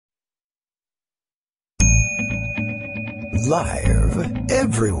Live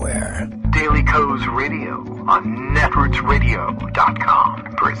everywhere. Daily Co's Radio on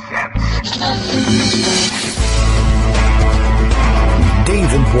netrootsradio.com presents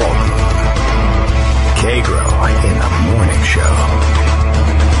David Walton. Kagro in the Morning Show.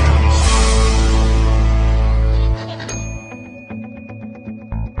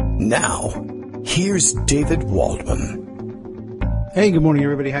 Now, here's David Waldman. Hey, good morning,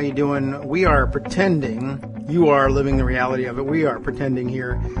 everybody. How you doing? We are pretending. You are living the reality of it. We are pretending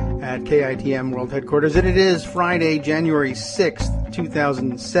here at KITM World Headquarters. And it is Friday, January 6th,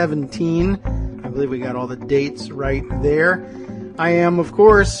 2017. I believe we got all the dates right there. I am, of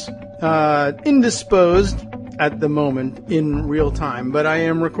course, indisposed at the moment in real time, but I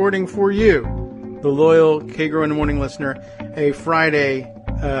am recording for you, the loyal Kagro in the Morning listener, a Friday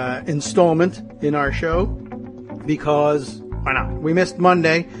installment in our show because why not? We missed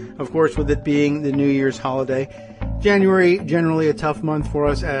Monday, of course, with it being the New Year's holiday. January, generally a tough month for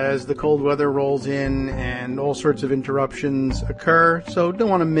us as the cold weather rolls in and all sorts of interruptions occur. So don't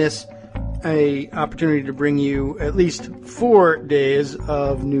want to miss a opportunity to bring you at least 4 days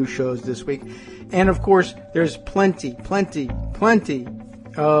of new shows this week. And of course, there's plenty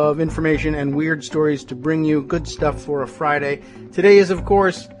of information and weird stories to bring you. Good stuff for a Friday. Today is, of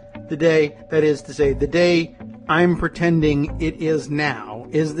course, the day, that is to say, the day I'm pretending it is now,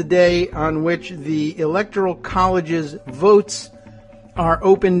 is the day on which the Electoral College's votes are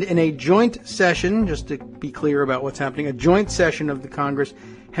opened in a joint session, just to be clear about what's happening, a joint session of the Congress,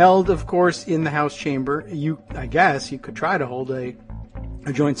 held, of course, in the House chamber. I guess you could try to hold a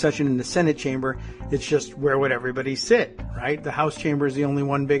joint session in the Senate chamber. It's just where would everybody sit, right? The House chamber is the only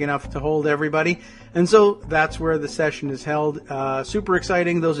one big enough to hold everybody. And so that's where the session is held. Super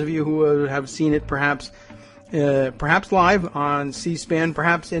exciting. Those of you who have seen it perhaps live on C-SPAN,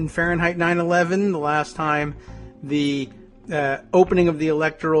 perhaps in Fahrenheit 9/11, the last time the opening of the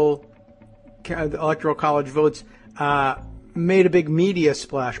electoral college votes made a big media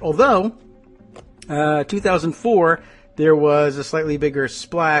splash. Although 2004 there was a slightly bigger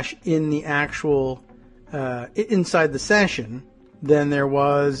splash in the actual inside the session than there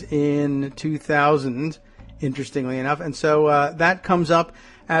was in 2000, interestingly enough. And so that comes up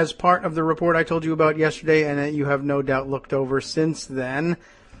as part of the report I told you about yesterday, and that you have no doubt looked over since then.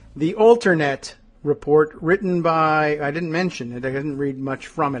 The alternate report written by, I didn't mention it, I didn't read much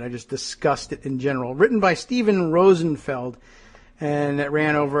from it, I just discussed it in general, written by Stephen Rosenfeld, and it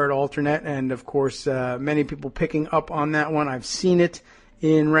ran over at Alternate, and of course many people picking up on that one. I've seen it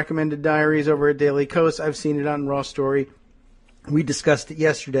in Recommended Diaries over at Daily Kos. I've seen it on Raw Story. We discussed it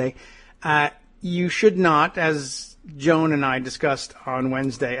yesterday. You should not, as Joan and I discussed on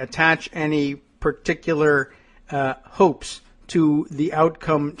Wednesday, attach any particular hopes to the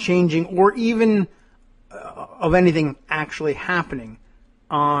outcome changing or even of anything actually happening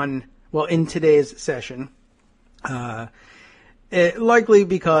in today's session. Likely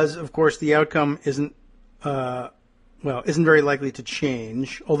because, of course, the outcome isn't very likely to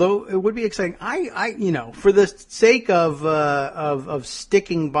change. Although it would be exciting. For the sake of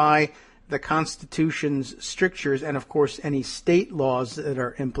sticking by the Constitution's strictures and, of course, any state laws that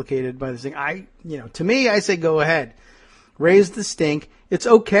are implicated by this thing, to me, I say go ahead. Raise the stink. It's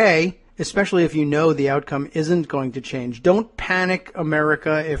okay, especially if you know the outcome isn't going to change. Don't panic,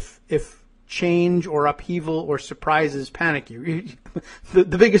 America, if change or upheaval or surprises panic you. The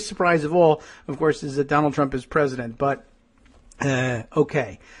biggest surprise of all, of course, is that Donald Trump is president. But,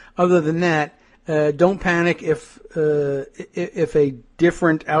 okay. Other than that, don't panic if a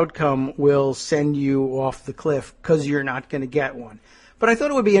different outcome will send you off the cliff, because you're not going to get one. But I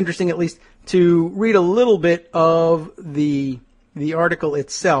thought it would be interesting at least to read a little bit of the article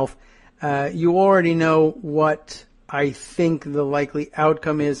itself. You already know what I think the likely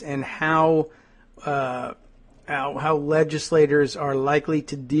outcome is and how legislators are likely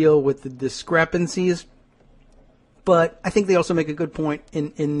to deal with the discrepancies. But I think they also make a good point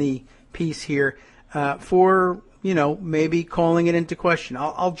in the piece here for, maybe calling it into question.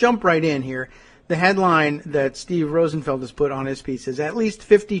 I'll jump right in here. The headline that Steve Rosenfeld has put on his piece is, at least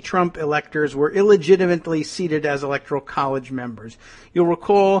 50 Trump electors were illegitimately seated as Electoral College members. You'll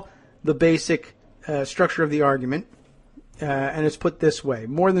recall the basic structure of the argument, and it's put this way.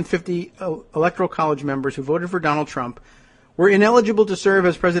 More than 50 Electoral College members who voted for Donald Trump were ineligible to serve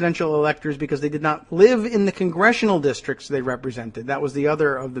as presidential electors because they did not live in the congressional districts they represented. That was the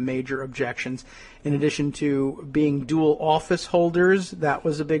other of the major objections. In addition to being dual office holders, that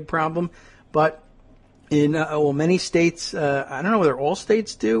was a big problem. But in many states, I don't know whether all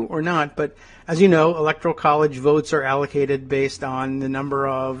states do or not, but as you know, electoral college votes are allocated based on the number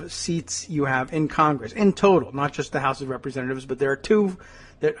of seats you have in Congress in total, not just the House of Representatives, but there are two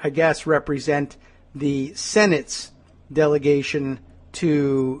that I guess represent the Senate's delegation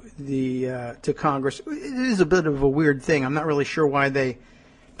to the to Congress. It is a bit of a weird thing. I'm not really sure why they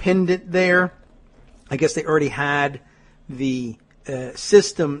pinned it there. I guess they already had the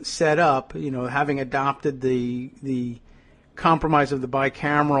system set up, having adopted the compromise of the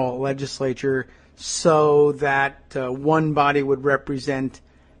bicameral legislature, so that one body would represent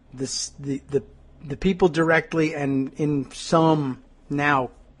the people directly and in some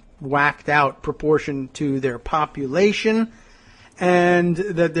now whacked out proportion to their population, and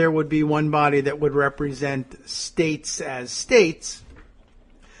that there would be one body that would represent states as states.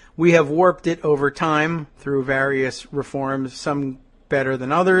 We have warped it over time through various reforms, some better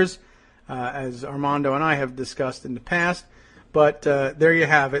than others, as Armando and I have discussed in the past. But there you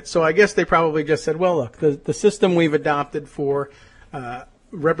have it. So I guess they probably just said, well, look, the system we've adopted for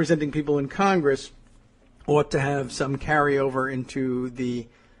representing people in Congress ought to have some carryover into the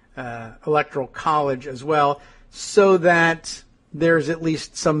Electoral College as well, so that there's at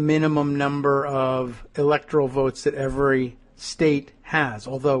least some minimum number of electoral votes that every state has,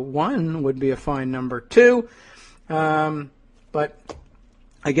 although one would be a fine number too. But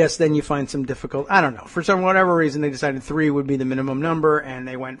I guess then you find some difficult, I don't know, for whatever reason they decided 3 would be the minimum number and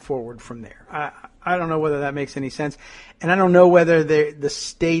they went forward from there. I don't know whether that makes any sense, and I don't know whether the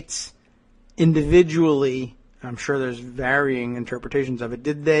states individually, I'm sure there's varying interpretations of it,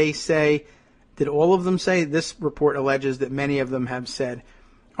 did all of them say, this report alleges that many of them have said,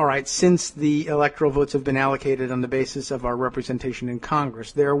 all right, since the electoral votes have been allocated on the basis of our representation in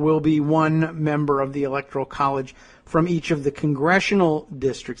Congress, there will be one member of the Electoral College from each of the congressional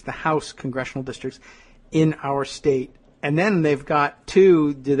districts, the House congressional districts in our state. And then they've got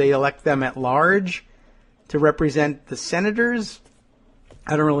 2, do they elect them at large to represent the senators?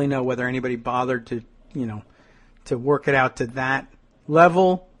 I don't really know whether anybody bothered to work it out to that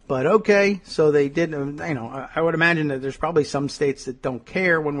level. But okay, so they did, I would imagine that there's probably some states that don't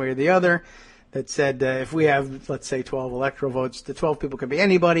care one way or the other, that said if we have, let's say, 12 electoral votes, the 12 people can be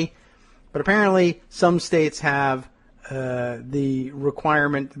anybody. But apparently some states have the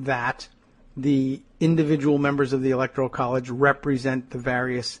requirement that the individual members of the Electoral College represent the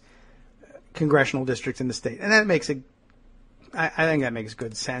various congressional districts in the state. And that makes I think that makes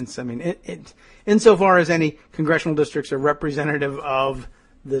good sense. I mean, insofar as any congressional districts are representative of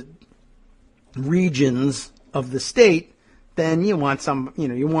the regions of the state, then you want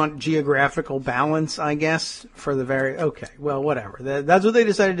you want geographical balance, I guess, for the okay, well, whatever. That's what they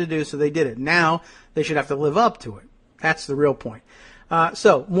decided to do, so they did it. Now they should have to live up to it. That's the real point.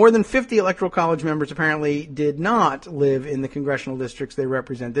 So more than 50 Electoral College members apparently did not live in the congressional districts they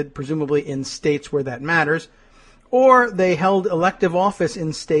represented, presumably in states where that matters, or they held elective office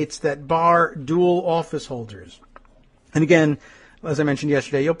in states that bar dual office holders. And again, as I mentioned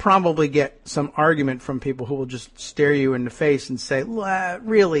yesterday, you'll probably get some argument from people who will just stare you in the face and say,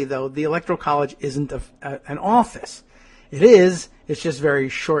 really, though, the Electoral College isn't an office. It is. It's just very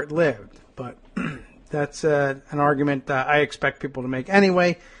short-lived. But that's an argument I expect people to make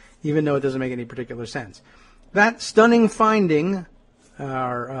anyway, even though it doesn't make any particular sense. That stunning finding,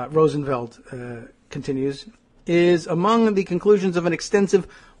 Rosenfeld continues, is among the conclusions of an extensive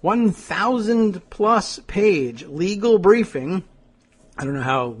 1,000-plus page legal briefing. I don't know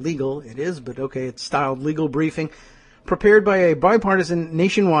how legal it is, but okay, it's styled legal briefing, prepared by a bipartisan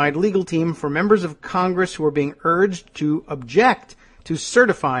nationwide legal team for members of Congress who are being urged to object to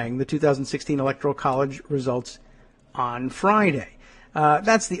certifying the 2016 Electoral College results on Friday.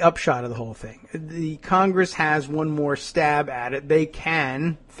 That's the upshot of the whole thing. The Congress has one more stab at it. They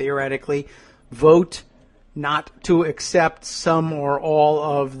can, theoretically, vote not to accept some or all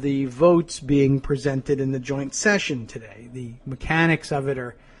of the votes being presented in the joint session today. The mechanics of it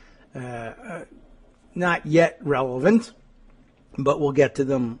are not yet relevant, but we'll get to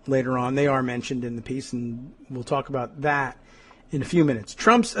them later on. They are mentioned in the piece, and we'll talk about that in a few minutes.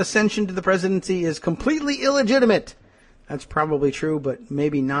 Trump's ascension to the presidency is completely illegitimate. That's probably true, but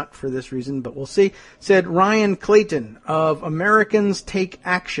maybe not for this reason, but we'll see, said Ryan Clayton of Americans Take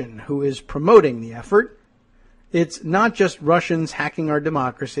Action, who is promoting the effort. It's not just Russians hacking our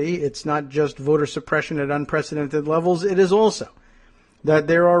democracy. It's not just voter suppression at unprecedented levels. It is also that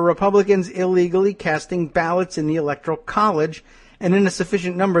there are Republicans illegally casting ballots in the Electoral College, and in a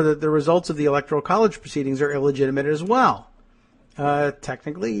sufficient number that the results of the Electoral College proceedings are illegitimate as well.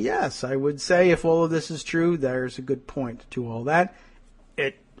 Technically, yes, I would say if all of this is true, there's a good point to all that.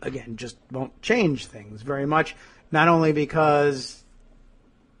 It again, just won't change things very much, not only because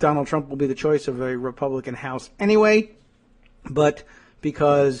Donald Trump will be the choice of a Republican House anyway, but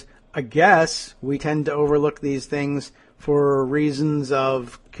because I guess we tend to overlook these things for reasons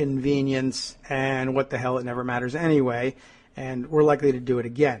of convenience and what the hell, it never matters anyway, and we're likely to do it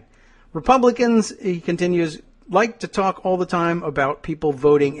again. Republicans, he continues, like to talk all the time about people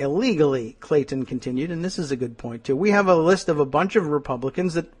voting illegally, Clayton continued, and this is a good point too. We have a list of a bunch of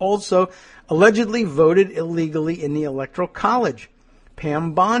Republicans that also allegedly voted illegally in the Electoral College.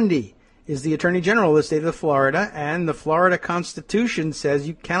 Pam Bondi is the Attorney General of the state of Florida, and the Florida Constitution says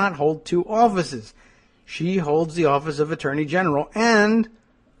you cannot hold two offices. She holds the office of Attorney General and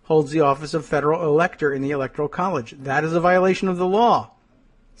holds the office of federal elector in the Electoral College. That is a violation of the law,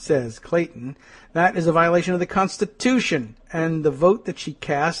 says Clayton. That is a violation of the Constitution, and the vote that she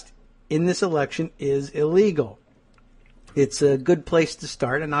cast in this election is illegal. It's a good place to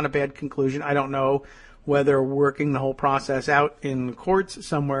start and not a bad conclusion. I don't know whether working the whole process out in courts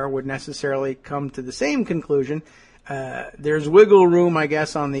somewhere would necessarily come to the same conclusion. There's wiggle room, I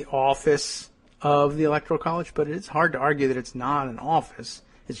guess, on the office of the Electoral College, but it's hard to argue that it's not an office.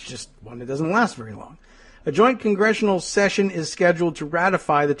 It's just one that doesn't last very long. A joint congressional session is scheduled to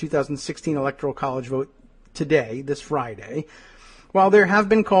ratify the 2016 Electoral College vote today, this Friday, while there have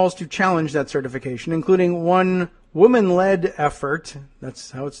been calls to challenge that certification, including one woman-led effort,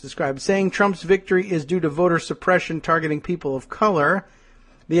 that's how it's described, saying Trump's victory is due to voter suppression targeting people of color.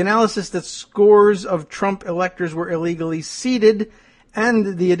 The analysis that scores of Trump electors were illegally seated,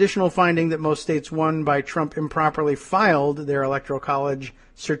 and the additional finding that most states won by Trump improperly filed their Electoral College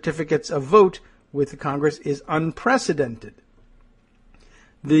certificates of vote with the Congress is unprecedented.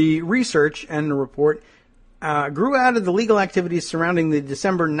 The research and the report grew out of the legal activities surrounding the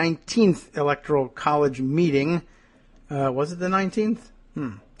December 19th Electoral College meeting. Was it the 19th?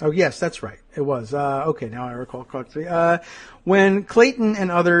 Oh, yes, that's right. It was. Okay, now I recall correctly. When Clayton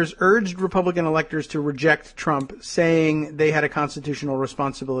and others urged Republican electors to reject Trump, saying they had a constitutional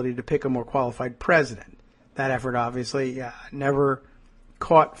responsibility to pick a more qualified president. That effort, obviously, never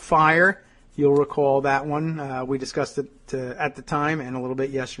caught fire. You'll recall that one. We discussed it at the time and a little bit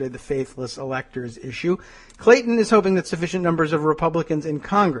yesterday, the faithless electors issue. Clayton is hoping that sufficient numbers of Republicans in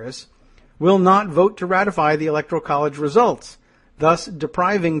Congress will not vote to ratify the Electoral College results, thus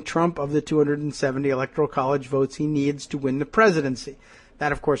depriving Trump of the 270 Electoral College votes he needs to win the presidency.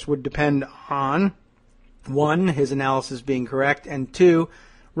 That, of course, would depend on, one, his analysis being correct, and two,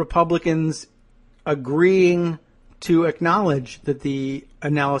 Republicans agreeing to acknowledge that the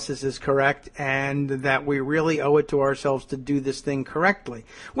analysis is correct and that we really owe it to ourselves to do this thing correctly,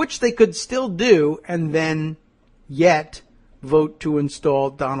 which they could still do and then yet vote to install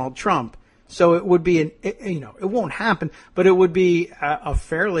Donald Trump. So it would be it won't happen, but it would be a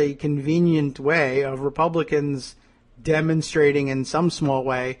fairly convenient way of Republicans demonstrating in some small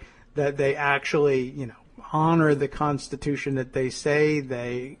way that they actually, honor the Constitution that they say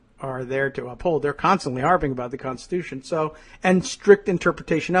they are there to uphold. They're constantly harping about the Constitution, and strict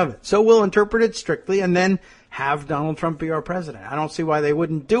interpretation of it. So we'll interpret it strictly and then have Donald Trump be our president. I don't see why they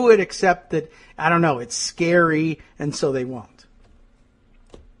wouldn't do it, except that, I don't know, it's scary, and so they won't.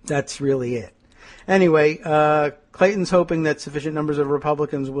 That's really it. Anyway, Clayton's hoping that sufficient numbers of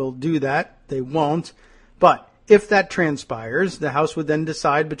Republicans will do that. They won't. But if that transpires, the House would then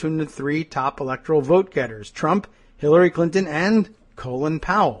decide between the three top electoral vote getters, Trump, Hillary Clinton, and Colin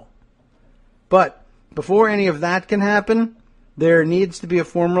Powell. But before any of that can happen, there needs to be a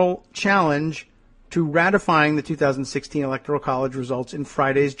formal challenge to ratifying the 2016 Electoral College results in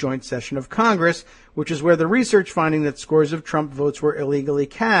Friday's joint session of Congress, which is where the research finding that scores of Trump votes were illegally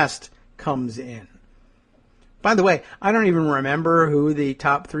cast comes in. By the way, I don't even remember who the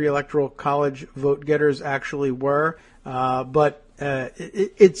top three Electoral College vote getters actually were, but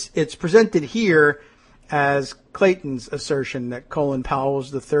it's presented here as Clayton's assertion that Colin Powell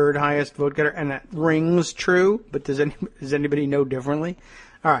was the third highest vote getter, and that rings true, but does anybody know differently?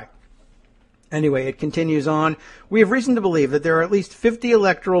 All right. Anyway, it continues on. We have reason to believe that there are at least 50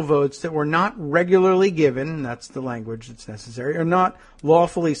 electoral votes that were not regularly given, that's the language that's necessary, or not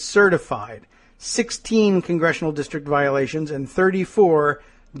lawfully certified, 16 congressional district violations, and 34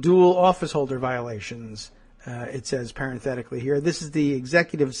 dual office holder violations, it says parenthetically here. This is the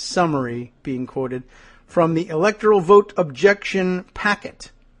executive summary being quoted from the electoral vote objection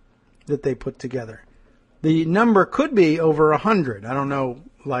packet that they put together. The number could be over 100. I don't know,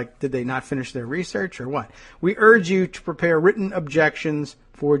 did they not finish their research or what? We urge you to prepare written objections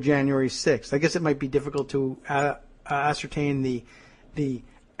for January 6th. I guess it might be difficult to ascertain the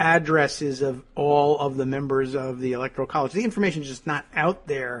addresses of all of the members of the Electoral College. The information is just not out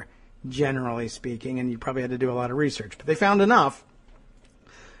there, generally speaking, and you probably had to do a lot of research. But they found enough.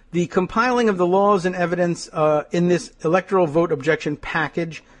 The compiling of the laws and evidence in this electoral vote objection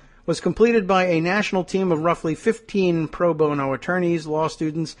package was completed by a national team of roughly 15 pro bono attorneys, law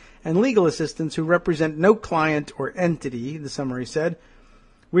students, and legal assistants who represent no client or entity, the summary said.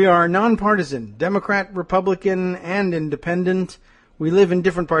 We are nonpartisan, Democrat, Republican, and independent. We live in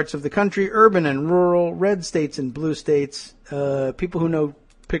different parts of the country, urban and rural, red states and blue states. People who know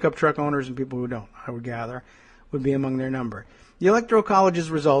pickup truck owners and people who don't, I would gather, would be among their number. The Electoral College's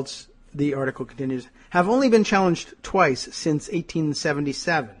results, the article continues, have only been challenged twice since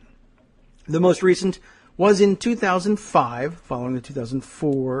 1877. The most recent was in 2005, following the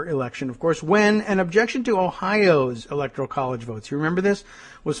 2004 election, of course, when an objection to Ohio's Electoral College votes, you remember this,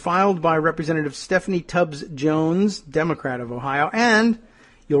 was filed by Representative Stephanie Tubbs Jones, Democrat of Ohio, and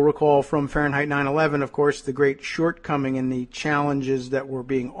you'll recall from Fahrenheit 9/11, of course, the great shortcoming in the challenges that were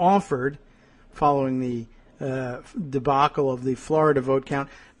being offered following the debacle of the Florida vote count.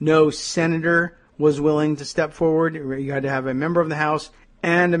 No senator was willing to step forward. You had to have a member of the House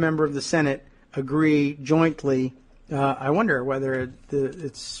and a member of the Senate agree jointly. I wonder whether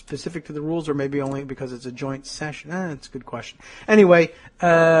it's specific to the rules or maybe only because it's a joint session. That's a good question. Anyway,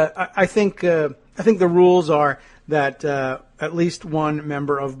 I think the rules are that at least one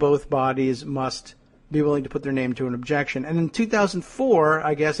member of both bodies must be willing to put their name to an objection. And in 2004,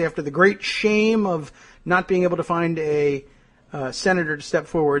 I guess, after the great shame of not being able to find a senator to step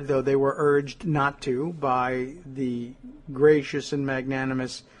forward, though they were urged not to by the gracious and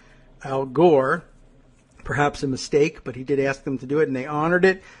magnanimous Al Gore, perhaps a mistake, but he did ask them to do it, and they honored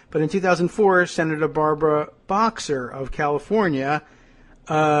it. But in 2004, Senator Barbara Boxer of California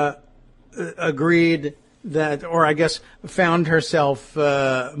agreed that, or I guess found herself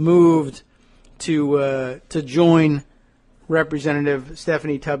moved to join Representative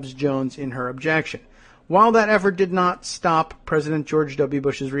Stephanie Tubbs Jones in her objection. While that effort did not stop President George W.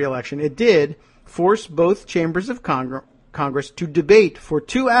 Bush's reelection, it did force both chambers of Congress to debate for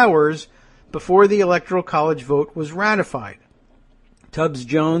 2 hours before the Electoral College vote was ratified. Tubbs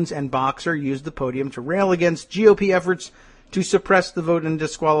Jones and Boxer used the podium to rail against GOP efforts to suppress the vote and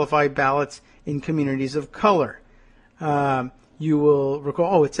disqualify ballots in communities of color. You will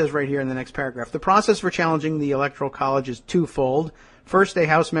recall, it says right here in the next paragraph, the process for challenging the Electoral College is twofold. First, a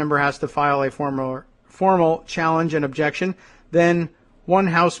House member has to file a formal challenge and objection. Then one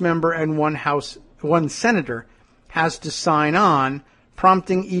House member and one senator has to sign on,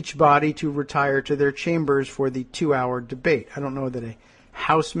 prompting each body to retire to their chambers for the 2-hour debate. I don't know that a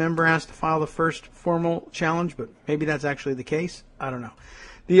House member has to file the first formal challenge, but maybe that's actually the case. I don't know.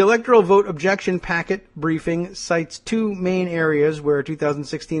 The electoral vote objection packet briefing cites two main areas where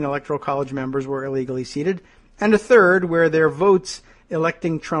 2016 Electoral College members were illegally seated, and a third where their votes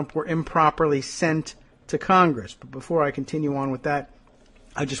electing Trump were improperly sent to Congress. But before I continue on with that,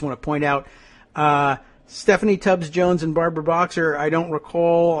 I just want to point out Stephanie Tubbs Jones and Barbara Boxer, I don't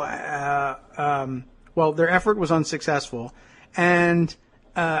recall, their effort was unsuccessful. And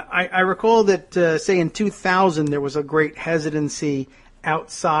I recall that, say, in 2000, there was a great hesitancy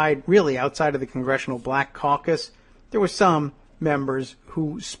outside of the Congressional Black Caucus. There were some members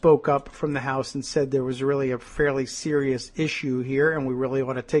who spoke up from the House and said there was really a fairly serious issue here, and we really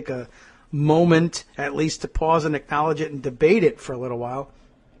ought to take a moment at least to pause and acknowledge it and debate it for a little while.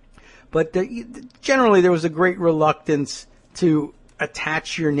 But generally there was a great reluctance to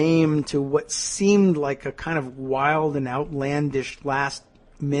attach your name to what seemed like a kind of wild and outlandish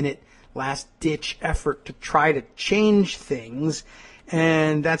last-minute, last-ditch effort to try to change things.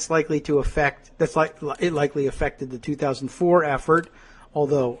 And it likely affected the 2004 effort,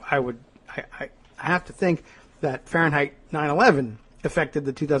 although I have to think that Fahrenheit 9/11 affected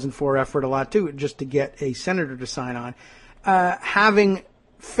the 2004 effort a lot too, just to get a senator to sign on. Having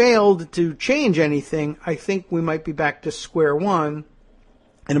failed to change anything, I think we might be back to square one,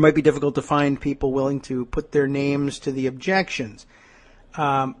 and it might be difficult to find people willing to put their names to the objections.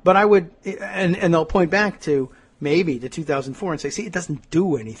 But I would, and they'll point back to maybe to 2004 and say, see, it doesn't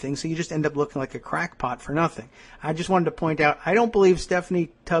do anything, so you just end up looking like a crackpot for nothing. I just wanted to point out, I don't believe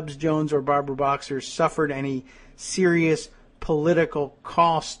Stephanie Tubbs Jones or Barbara Boxer suffered any serious political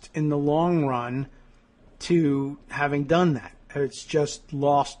cost in the long run to having done that. It's just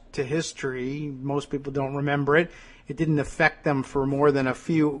lost to history. Most people don't remember it. It didn't affect them for more than a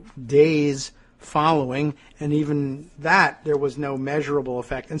few days following, and even that, there was no measurable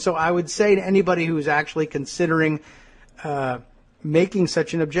effect. And so I would say to anybody who's actually considering making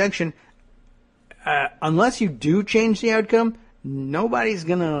such an objection, unless you do change the outcome, nobody's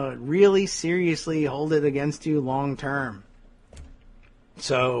going to really seriously hold it against you long term.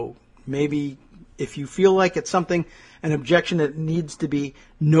 So maybe if you feel like it's something, an objection that needs to be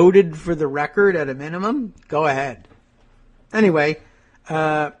noted for the record at a minimum, go ahead. Anyway,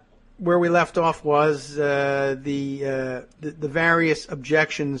 where we left off was the various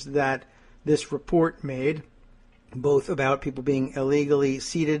objections that this report made, both about people being illegally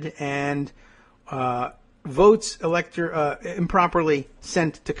seated and votes improperly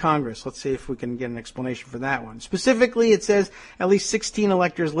sent to Congress. Let's see if we can get an explanation for that one. Specifically, it says at least 16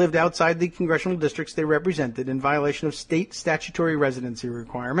 electors lived outside the congressional districts they represented in violation of state statutory residency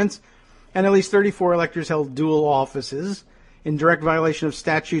requirements, and at least 34 electors held dual offices in direct violation of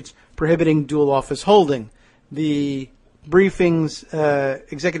statutes prohibiting dual office holding. The briefing's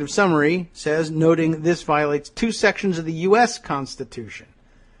executive summary says, noting this violates 2 sections of the U.S. Constitution.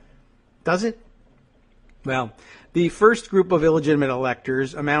 Does it? Well, the first group of illegitimate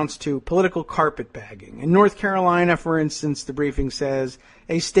electors amounts to political carpetbagging. In North Carolina, for instance, the briefing says,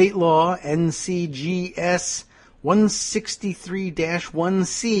 a state law, NCGS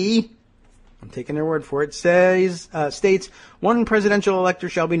 163-1C, I'm taking their word for it, states one presidential elector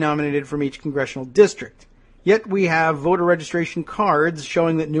shall be nominated from each congressional district. Yet we have voter registration cards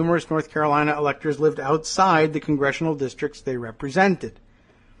showing that numerous North Carolina electors lived outside the congressional districts they represented.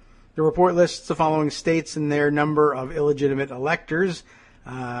 The report lists the following states and their number of illegitimate electors,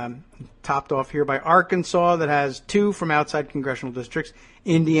 topped off here by Arkansas, that has 2 from outside congressional districts.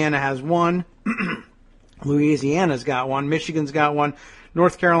 Indiana has 1. Louisiana's got 1. Michigan's got 1.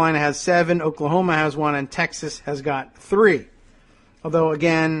 North Carolina has 7. Oklahoma has 1. And Texas has got 3. Although,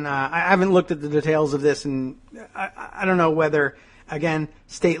 again, I haven't looked at the details of this, and I don't know whether, again,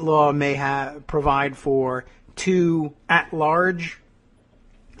 state law may provide for 2 at-large.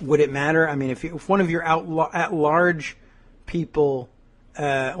 Would it matter? I mean, if one of your at-large people, then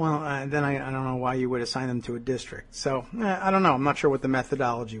I don't know why you would assign them to a district. So, I don't know. I'm not sure what the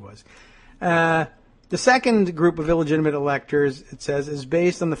methodology was. The second group of illegitimate electors, it says, is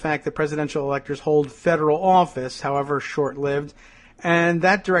based on the fact that presidential electors hold federal office, however short-lived, and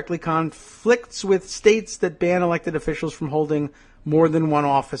that directly conflicts with states that ban elected officials from holding more than one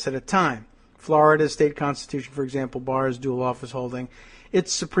office at a time. Florida's state constitution, for example, bars dual office holding.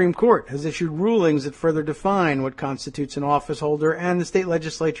 Its Supreme Court has issued rulings that further define what constitutes an office holder, and the state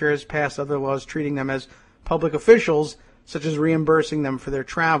legislature has passed other laws treating them as public officials, such as reimbursing them for their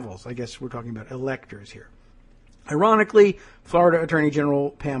travels. I guess we're talking about electors here. Ironically, Florida Attorney General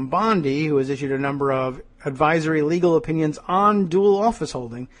Pam Bondi, who has issued a number of advisory legal opinions on dual office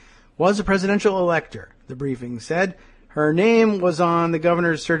holding, was a presidential elector, the briefing said. Her name was on the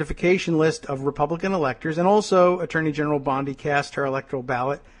governor's certification list of Republican electors, and also Attorney General Bondi cast her electoral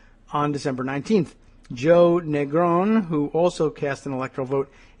ballot on December 19th. Joe Negron, who also cast an electoral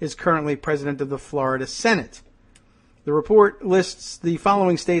vote, is currently president of the Florida Senate. The report lists the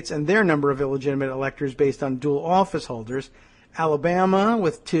following states and their number of illegitimate electors based on dual office holders: Alabama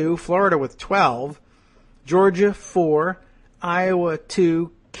with 2, Florida with 12, Georgia 4, Iowa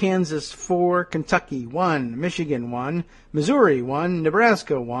 2, Kansas 4, Kentucky 1, Michigan 1, Missouri 1,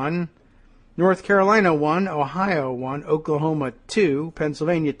 Nebraska 1, North Carolina 1, Ohio 1, Oklahoma 2,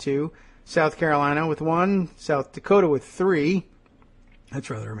 Pennsylvania 2, South Carolina with 1, South Dakota with 3.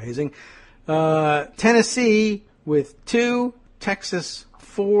 That's rather amazing. Tennessee with 2, Texas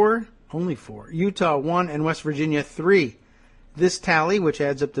 4, only 4, Utah 1, and West Virginia 3. This tally, which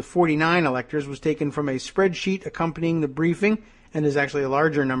adds up to 49 electors, was taken from a spreadsheet accompanying the briefing, and is actually a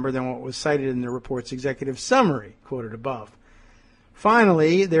larger number than what was cited in the report's executive summary, quoted above.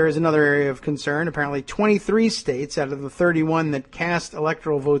 Finally, there is another area of concern. Apparently 23 states out of the 31 that cast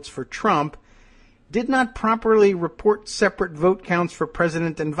electoral votes for Trump did not properly report separate vote counts for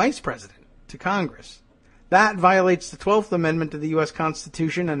president and vice president to Congress. That violates the 12th Amendment to the U.S.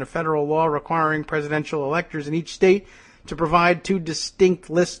 Constitution and a federal law requiring presidential electors in each state to provide 2 distinct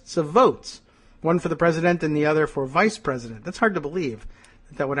lists of votes, one for the president and the other for vice president. That's hard to believe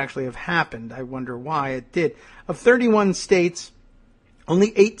that would actually have happened. I wonder why it did. Of 31 states,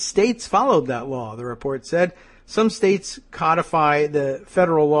 only 8 states followed that law, the report said. Some states codify the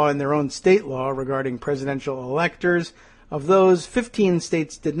federal law in their own state law regarding presidential electors. Of those, 15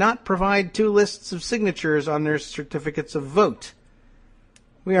 states did not provide 2 lists of signatures on their certificates of vote.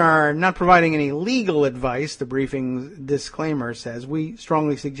 We are not providing any legal advice, the briefing's disclaimer says. We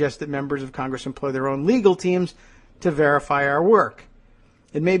strongly suggest that members of Congress employ their own legal teams to verify our work.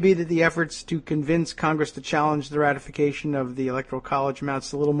 It may be that the efforts to convince Congress to challenge the ratification of the Electoral College amounts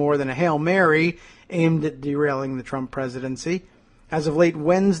to little more than a Hail Mary aimed at derailing the Trump presidency. As of late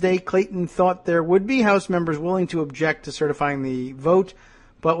Wednesday, Clayton thought there would be House members willing to object to certifying the vote,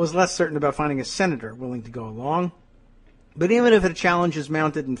 but was less certain about finding a senator willing to go along. But even if a challenge is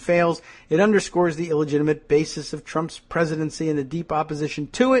mounted and fails, it underscores the illegitimate basis of Trump's presidency and the deep opposition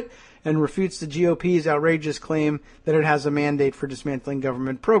to it, and refutes the GOP's outrageous claim that it has a mandate for dismantling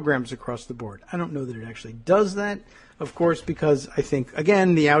government programs across the board. I don't know that it actually does that, of course, because I think,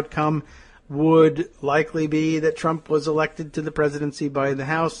 again, the outcome would likely be that Trump was elected to the presidency by the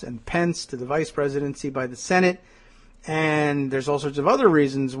House and Pence to the vice presidency by the Senate. And there's all sorts of other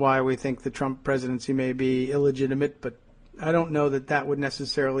reasons why we think the Trump presidency may be illegitimate, but I don't know that that would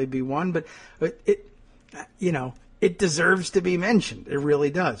necessarily be one. But it deserves to be mentioned. It really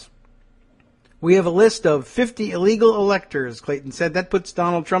does. We have a list of 50 illegal electors, Clayton said. That puts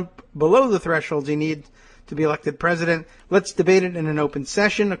Donald Trump below the thresholds he needs to be elected president. Let's debate it in an open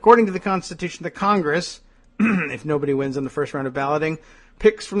session. According to the Constitution, the Congress, if nobody wins on the first round of balloting,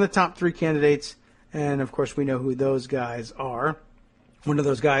 picks from the top 3 candidates. And, of course, we know who those guys are. One of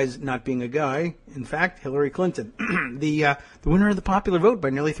those guys not being a guy, in fact, Hillary Clinton, the winner of the popular vote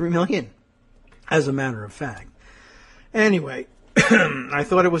by nearly 3 million, as a matter of fact. Anyway, I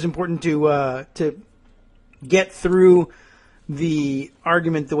thought it was important to get through the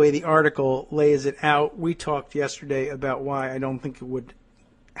argument the way the article lays it out. We talked yesterday about why I don't think it would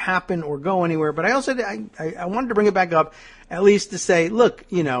happen or go anywhere, but I also I wanted to bring it back up at least to say, look,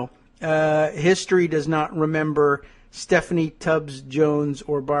 history does not remember Stephanie Tubbs Jones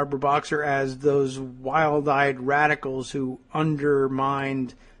or Barbara Boxer as those wild-eyed radicals who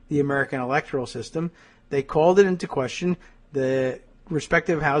undermined the American electoral system. They called it into question. The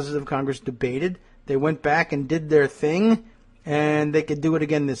respective houses of Congress debated. They went back and did their thing, and they could do it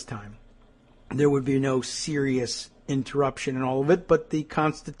again this time. There would be no serious interruption in all of it, but the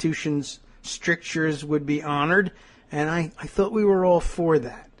Constitution's strictures would be honored, and I thought we were all for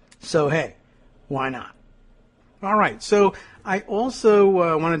that. So, hey, why not? All right, so I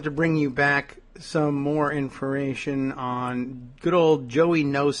also wanted to bring you back some more information on good old Joey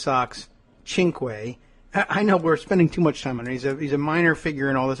No Socks Cinque. I know we're spending too much time on it. He's a minor figure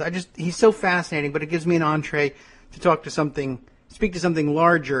in all this. He's so fascinating, but it gives me an entree to speak to something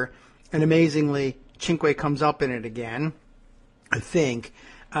larger, and amazingly, Cinque comes up in it again, I think.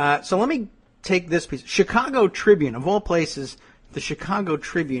 So let me take this piece. Chicago Tribune, of all places, the Chicago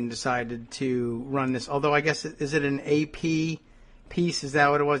Tribune decided to run this, although I guess, is it an AP piece? Is that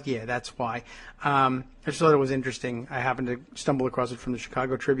what it was? Yeah, that's why. I just thought it was interesting. I happened to stumble across it from the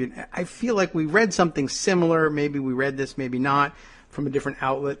Chicago Tribune. I feel like we read something similar. Maybe we read this, maybe not, from a different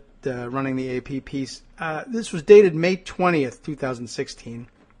outlet running the AP piece. This was dated May 20th, 2016.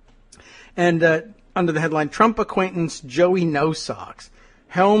 And under the headline, Trump acquaintance Joey No Socks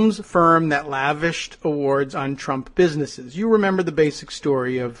helms firm that lavished awards on Trump businesses. You remember the basic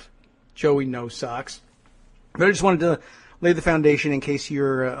story of Joey No Socks. But I just wanted to lay the foundation in case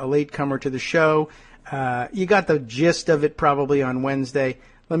you're a latecomer to the show. You got the gist of it probably on Wednesday.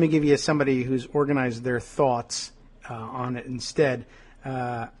 Let me give you somebody who's organized their thoughts on it instead.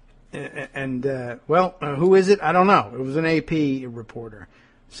 Who is it? I don't know. It was an AP reporter.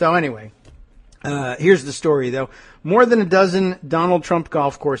 So anyway, here's the story, though. More than a dozen Donald Trump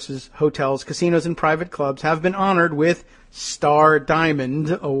golf courses, hotels, casinos, and private clubs have been honored with Star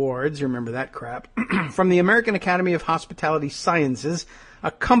Diamond Awards. You remember that crap. From the American Academy of Hospitality Sciences,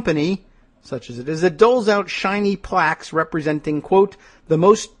 a company, such as it is, that doles out shiny plaques representing, quote, the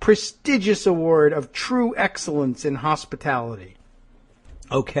most prestigious award of true excellence in hospitality.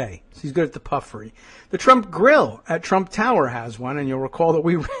 Okay, so he's good at the puffery. The Trump Grill at Trump Tower has one, and you'll recall that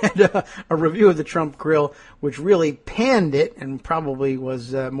we read a review of the Trump Grill, which really panned it and probably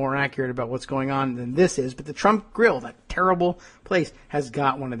was more accurate about what's going on than this is. But the Trump Grill, that terrible place, has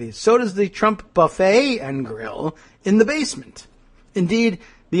got one of these. So does the Trump Buffet and Grill in the basement. Indeed,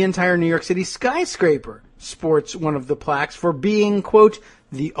 the entire New York City skyscraper sports one of the plaques for being, quote,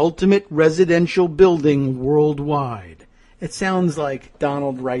 the ultimate residential building worldwide. It sounds like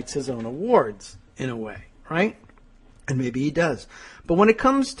Donald writes his own awards, in a way, right? And maybe he does. But when it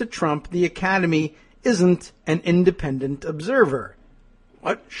comes to Trump, the Academy isn't an independent observer.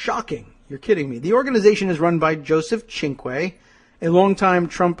 What? Shocking. You're kidding me. The organization is run by Joseph Cinque, a longtime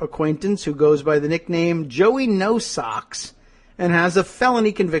Trump acquaintance who goes by the nickname Joey No Socks and has a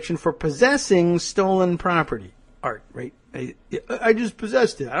felony conviction for possessing stolen property. Art, right? I just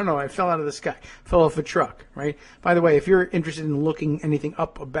possessed it. I don't know. I fell out of the sky. Fell off a truck, right? By the way, if you're interested in looking anything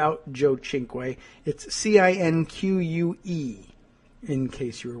up about Joe Cinque, it's Cinque, in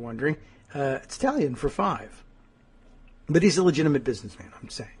case you were wondering. It's Italian for 5. But he's a legitimate businessman, I'm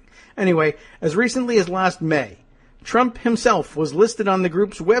saying. Anyway, as recently as last May, Trump himself was listed on the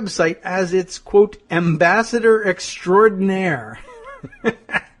group's website as its, quote, ambassador extraordinaire.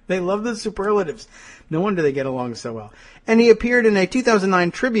 They love the superlatives. No wonder they get along so well. And he appeared in a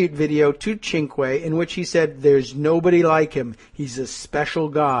 2009 tribute video to Cinque in which he said, "There's nobody like him. He's a special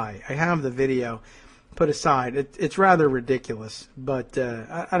guy." I have the video put aside. It's rather ridiculous, but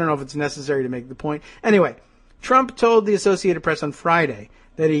I don't know if it's necessary to make the point. Anyway, Trump told the Associated Press on Friday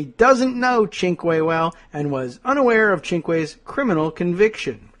that he doesn't know Cinque well and was unaware of Cinque's criminal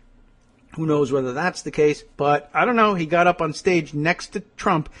conviction. Who knows whether that's the case, but I don't know. He got up on stage next to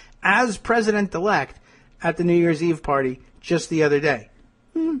Trump as president-elect at the New Year's Eve party just the other day.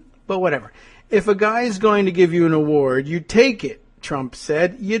 But whatever. If a guy's going to give you an award, you take it, Trump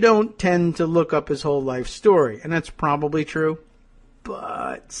said. You don't tend to look up his whole life story, and that's probably true.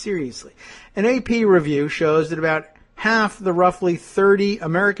 But seriously, an AP review shows that about half the roughly 30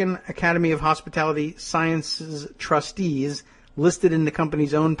 American Academy of Hospitality Sciences trustees listed in the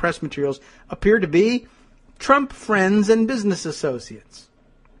company's own press materials appear to be Trump friends and business associates.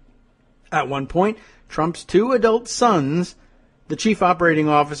 At one point, Trump's two adult sons, the chief operating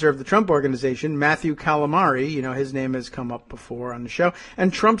officer of the Trump Organization, Matthew Calamari, his name has come up before on the show,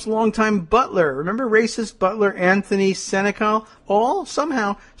 and Trump's longtime butler, remember racist butler Anthony Senecal, all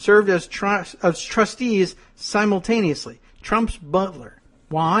somehow served as trustees simultaneously. Trump's butler.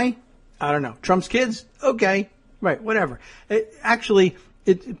 Why? I don't know. Trump's kids? Okay. Right, whatever.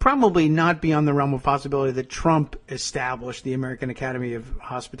 It probably not beyond the realm of possibility that Trump established the American Academy of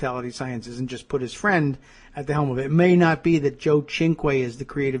Hospitality Sciences and just put his friend at the helm of it. It may not be that Joe Cinque is the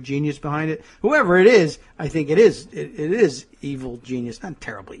creative genius behind it. Whoever it is, I think it is. It is evil genius. Not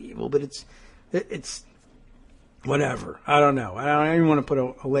terribly evil, but it's whatever. I don't know. I don't even want to put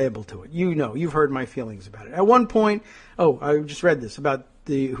a label to it. You've heard my feelings about it. At one point, I just read this about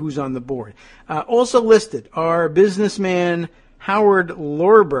who's on the board. Also listed are businessman Howard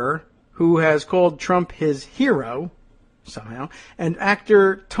Lorber, who has called Trump his hero, somehow, and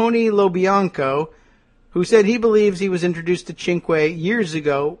actor Tony LoBianco, who said he believes he was introduced to Cinque years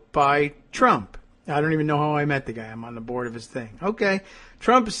ago by Trump. I don't even know how I met the guy. I'm on the board of his thing. Okay.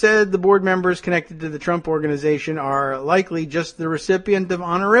 Trump said the board members connected to the Trump Organization are likely just the recipient of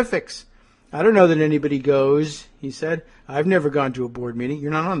honorifics. I don't know that anybody goes, he said. I've never gone to a board meeting.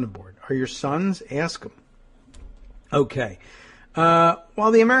 You're not on the board. Are your sons? Ask them. Okay.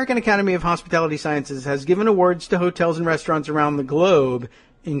 While the American Academy of Hospitality Sciences has given awards to hotels and restaurants around the globe,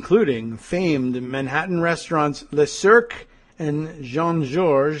 including famed Manhattan restaurants Le Cirque and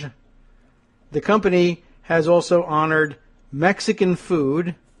Jean-Georges, the company has also honored Mexican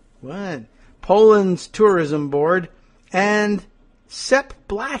food, Poland's tourism board, and Sepp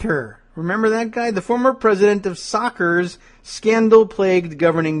Blatter. Remember that guy? The former president of soccer's scandal-plagued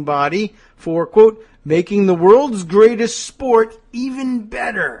governing body for, quote, making the world's greatest sport even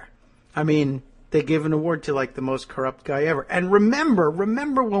better. I mean, they give an award to, the most corrupt guy ever. And remember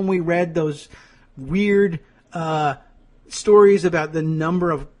when we read those weird stories about the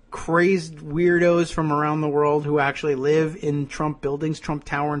number of crazed weirdos from around the world who actually live in Trump buildings, Trump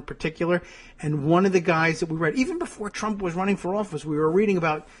Tower in particular. And one of the guys that we read, even before Trump was running for office, we were reading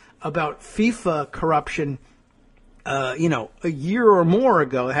about FIFA corruption, a year or more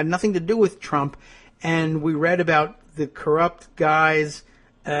ago. It had nothing to do with Trump. And we read about the corrupt guys,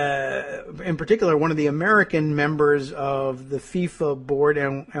 in particular, one of the American members of the FIFA board.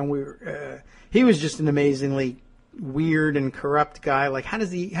 And he was just an amazingly weird and corrupt guy. How do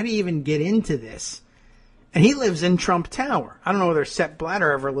you even get into this? And he lives in Trump Tower. I don't know whether Sepp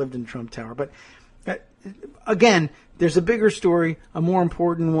Blatter ever lived in Trump Tower, but again, there's a bigger story, a more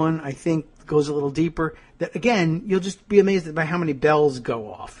important one, I think, goes a little deeper, that, again, you'll just be amazed by how many bells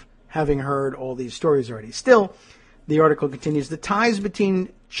go off, having heard all these stories already. Still, the article continues, the ties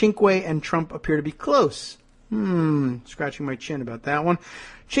between Cinque and Trump appear to be close. Scratching my chin about that one.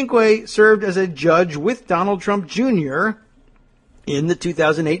 Cinque served as a judge with Donald Trump Jr. in the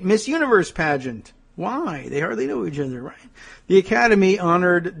 2008 Miss Universe pageant. Why? They hardly know each other, right? The Academy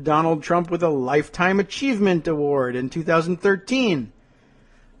honored Donald Trump with a Lifetime Achievement Award in 2013.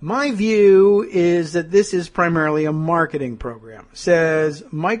 My view is that this is primarily a marketing program, says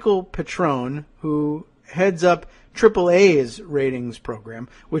Michael Petrone, who heads up AAA's ratings program,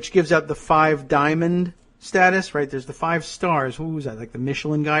 which gives out the 5 diamond status, right? There's the 5 stars. Who was that? Like the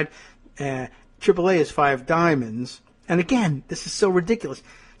Michelin Guide? AAA is 5 diamonds. And again, this is so ridiculous.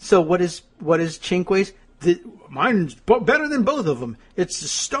 So what is Cinque's? Mine's better than both of them. It's a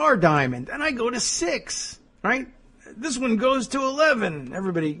star diamond, and I go to 6, right? This one goes to 11.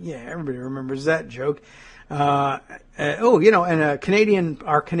 Everybody remembers that joke. Our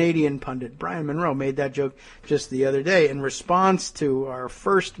Canadian pundit, Brian Monroe, made that joke just the other day in response to our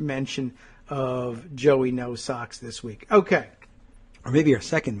first mention of Joey No Socks this week. Okay. Or maybe our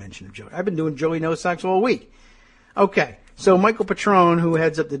second mention of Joey. I've been doing Joey No Socks all week. Okay. So Michael Patrone, who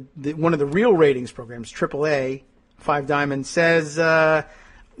heads up one of the real ratings programs, AAA, Five Diamond, says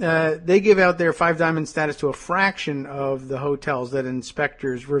they give out their Five Diamond status to a fraction of the hotels that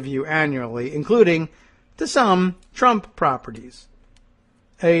inspectors review annually, including, to some, Trump properties.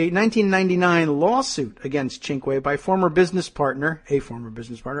 A 1999 lawsuit against Cinque by a former business partner,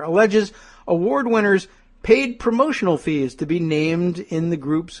 alleges award winners paid promotional fees to be named in the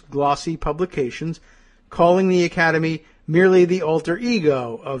group's glossy publications, calling the Academy merely the alter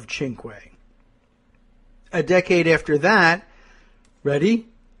ego of Cinque. A decade after that, ready?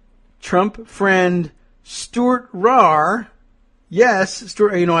 Trump friend Stuart Rahr, yes,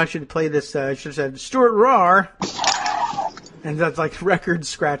 Stuart, I should play this, I should have said Stuart Rahr, and that's like record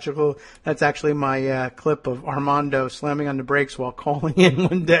scratchable. That's actually my clip of Armando slamming on the brakes while calling in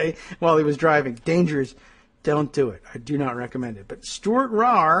one day while he was driving. Dangerous. Don't do it. I do not recommend it. But Stuart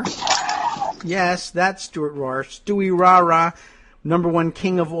Rahr, yes, that's Stuart Rahr, Stewie Rah-Rah, number one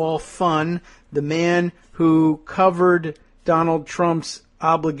king of all fun, the man who covered Donald Trump's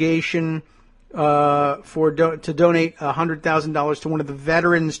obligation to donate $100,000 to one of the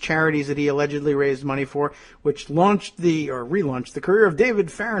veterans charities that he allegedly raised money for, which relaunched the career of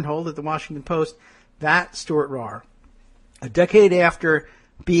David Fahrenthold at the Washington Post. That Stuart Rahr. A decade after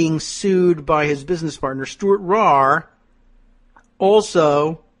being sued by his business partner, Stuart Rahr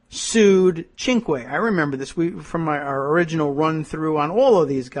also sued Cinque. I remember this from our original run-through on all of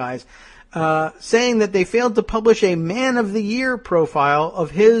these guys, saying that they failed to publish a Man of the Year profile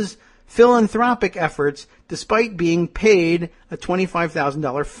of his philanthropic efforts despite being paid a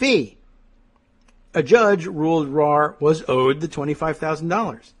 $25,000 fee. A judge ruled Rahr was owed the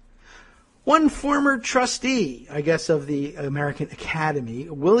 $25,000. One former trustee, I guess, of the American Academy,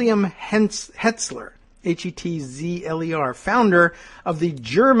 William Hetzler, Hetzler, founder of the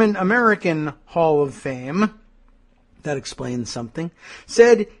German American Hall of Fame, that explains something,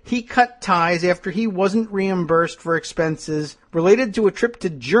 said he cut ties after he wasn't reimbursed for expenses related to a trip to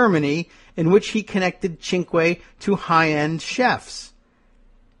Germany in which he connected Cinque to high-end chefs.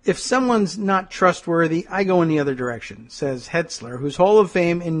 If someone's not trustworthy, I go in the other direction, says Hetzler, whose Hall of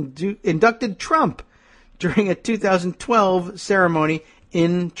Fame inducted Trump during a 2012 ceremony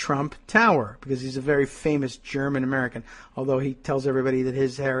in Trump Tower, because he's a very famous German American, although he tells everybody that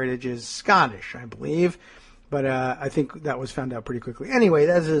his heritage is Scottish, I believe. But I think that was found out pretty quickly. Anyway,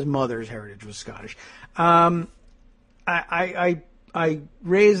 that's his mother's heritage was Scottish. I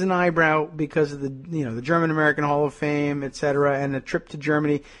raise an eyebrow because of the German American Hall of Fame, etc., and a trip to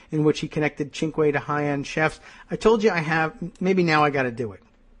Germany in which he connected Cinque to high-end chefs. I told you maybe now I got to do it.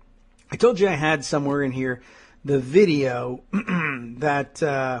 I told you I had somewhere in here the video that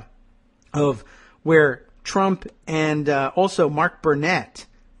of where Trump and also Mark Burnett,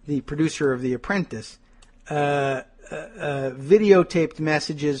 the producer of The Apprentice, videotaped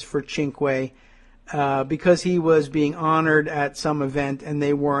messages for Cinque because he was being honored at some event and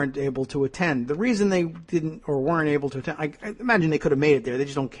they weren't able to attend. The reason they didn't or weren't able to attend, I imagine they could have made it there. They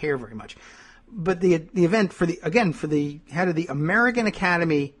just don't care very much. But the event for the head of the American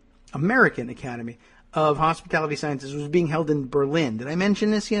Academy of Hospitality Sciences was being held in Berlin. Did I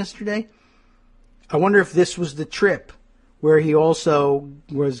mention this yesterday? I wonder if this was the trip where he also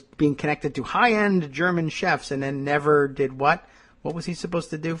was being connected to high-end German chefs and then never did what? What was he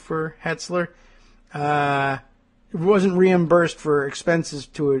supposed to do for Hetzler? Wasn't reimbursed for expenses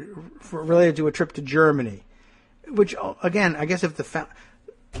related to a trip to Germany. Which, again, I guess if the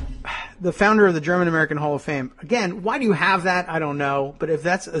founder of the German American Hall of Fame, again, why do you have that? I don't know. But is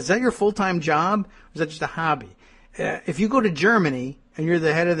that your full-time job? Or is that just a hobby? If you go to Germany and you're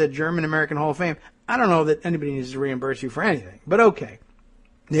the head of the German American Hall of Fame, I don't know that anybody needs to reimburse you for anything. But okay.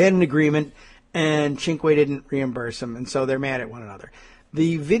 They had an agreement, and Cinque didn't reimburse them, and so they're mad at one another.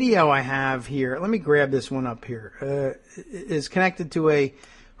 The video I have here, let me grab this one up here, is connected to a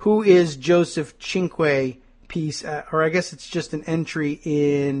Who is Joseph Cinque piece, or I guess it's just an entry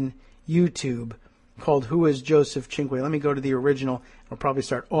in YouTube called Who is Joseph Cinque. Let me go to the original. I'll probably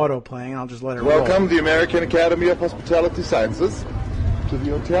start auto-playing, and I'll just let it roll. Welcome, the American Academy of Hospitality Sciences, to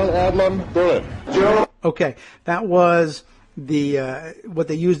the Hotel Adlon, Berlin. Okay, that was the what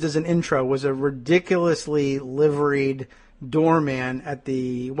they used as an intro was a ridiculously liveried doorman at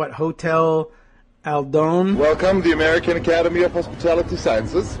the Hotel Adlon. Welcome, the American Academy of Hospitality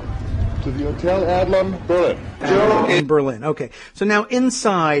Sciences, to the Hotel Adlon, Berlin. In Berlin. Okay. So now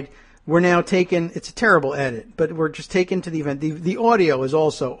inside, we're now taken, it's a terrible edit, but we're just taken to the event. The audio is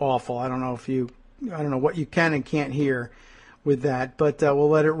also awful. I don't know what you can and can't hear with that, but we'll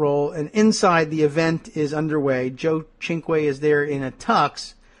let it roll. And inside, the event is underway. Joe Cinque is there in a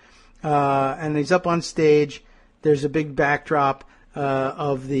tux, and he's up on stage. There's a big backdrop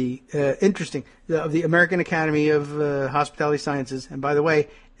of the of the American Academy of Hospitality Sciences. And by the way,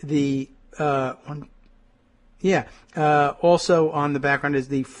 also on the background is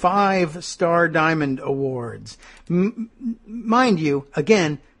the 5-Star Diamond Awards. Mind you,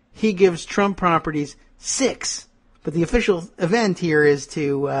 again, he gives Trump properties 6, but the official event here is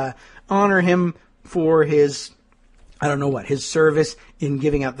to honor him for his, his service in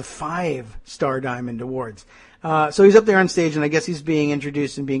giving out the 5-Star Diamond Awards. So he's up there on stage, and I guess he's being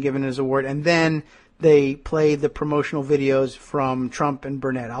introduced and being given his award, and then they play the promotional videos from Trump and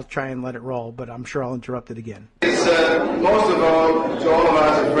Burnett. I'll try and let it roll, but I'm sure I'll interrupt it again. It's most of all to all of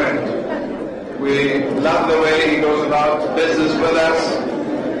us a friend. We love the way he goes about business with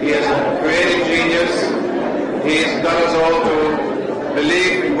us. He is a creative genius. He's got us all to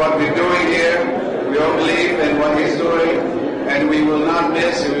believe in what we're doing here. We all believe in what he's doing, and we will not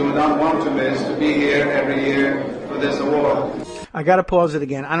miss, and we will not want to miss, to be here every year for this award. I got to pause it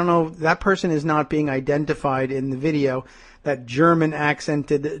again. I don't know. That person is not being identified in the video. That German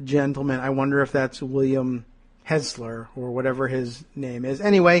accented gentleman. I wonder if that's William Hessler or whatever his name is.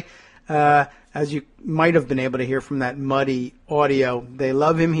 Anyway, as you might have been able to hear from that muddy audio, they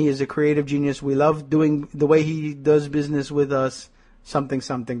love him. He is a creative genius. We love doing the way he does business with us. Something,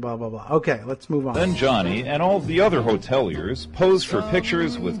 blah, blah, blah. Okay, let's move on. Then Johnny and all the other hoteliers posed for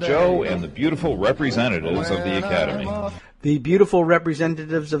pictures with Joe and the beautiful representatives of the Academy. The beautiful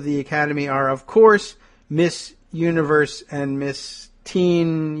representatives of the Academy are, of course, Miss Universe and Miss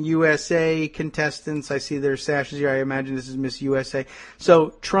Teen USA contestants. I see their sashes here. I imagine this is Miss USA.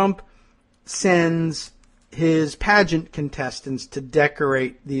 So Trump sends his pageant contestants to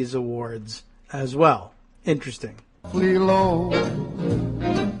decorate these awards as well. Interesting. Low,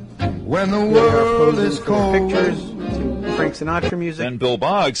 when the world is cold. Pictures to Frank Sinatra music. Then Bill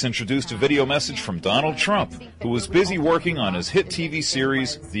Boggs introduced a video message from Donald Trump, who was busy working on his hit TV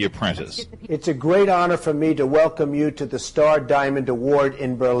series, The Apprentice. It's a great honor for me to welcome you to the Star Diamond Award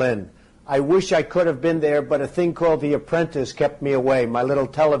in Berlin. I wish I could have been there, but a thing called The Apprentice kept me away, my little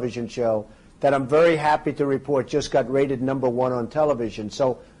television show that I'm very happy to report just got rated #1 on television.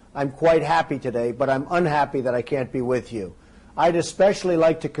 So I'm quite happy today, but I'm unhappy that I can't be with you. I'd especially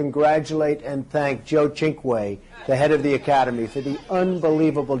like to congratulate and thank Joe Cinque, the head of the Academy, for the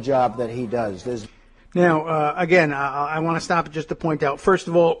unbelievable job that he does. Now, again, I want to stop just to point out, first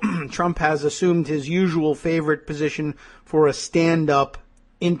of all, Trump has assumed his usual favorite position for a stand-up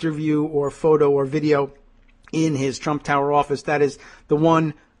interview or photo or video in his Trump Tower office. That is the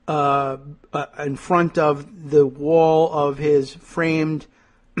one in front of the wall of his framed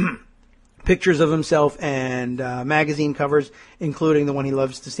pictures of himself and magazine covers, including the one he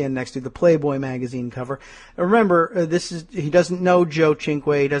loves to stand next to, the Playboy magazine cover. Remember, he doesn't know Joe Cinque.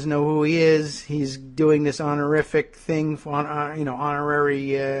 He doesn't know who he is. He's doing this honorific thing,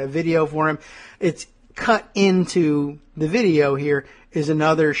 honorary video for him. It's cut into the video. Here is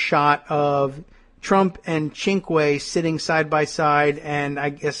another shot of Trump and Cinque sitting side by side, and I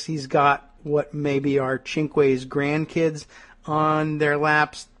guess he's got what maybe are Cinque's grandkids on their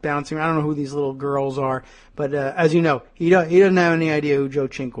laps bouncing. I don't know who these little girls are, but as you know, he doesn't have any idea who Joe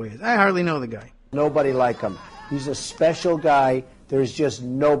Cinque is. I hardly know the guy. Nobody like him. He's a special guy. There's just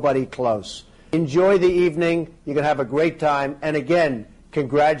nobody close. Enjoy the evening. You're going to have a great time. And again,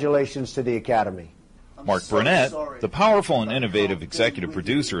 congratulations to the Academy. Mark Burnett, the powerful and innovative executive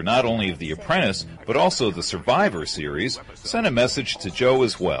producer not only of The Apprentice, but also the Survivor series, sent a message to Joe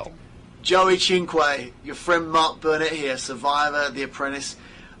as well. Joey Cinque, your friend Mark Burnett here, Survivor, The Apprentice.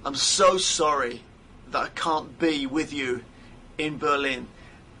 I'm so sorry that I can't be with you in Berlin.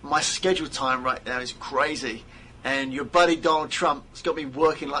 My schedule time right now is crazy, and your buddy Donald Trump has got me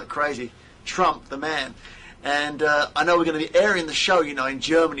working like crazy. Trump, the man. And I know we're going to be airing the show, in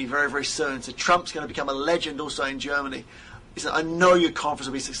Germany very, very soon. So Trump's going to become a legend also in Germany. Listen, I know your conference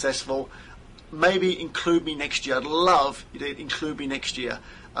will be successful. Maybe include me next year. I'd love you to include me next year.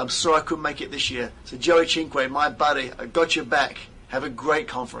 I'm sorry I couldn't make it this year. So Joey Cinque, my buddy, I got your back. Have a great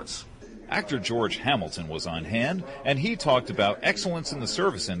conference. Actor George Hamilton was on hand, and he talked about excellence in the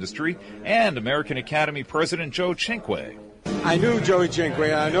service industry and American Academy President Joe Cinque. I knew Joey Cinque.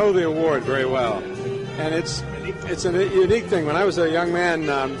 I know the award very well. And it's a unique thing. When I was a young man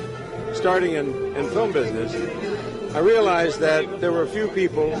starting in film business, I realized that there were a few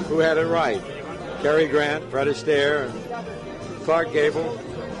people who had it right. Cary Grant, Fred Astaire, and Clark Gable.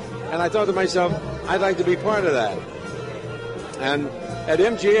 And I thought to myself, I'd like to be part of that. And at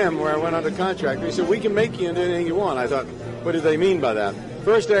MGM, where I went under contract, they said, we can make you into anything you want. I thought, what did they mean by that?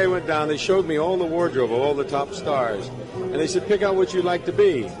 First day I went down, they showed me all the wardrobe of all the top stars. And they said, pick out what you'd like to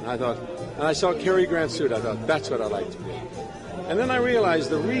be. And I saw Cary Grant's suit. I thought, that's what I'd like to be. And then I realized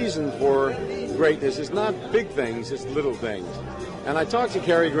the reason for greatness is not big things, it's little things. And I talked to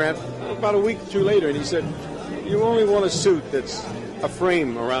Cary Grant about a week or two later, and he said, you only want a suit that's a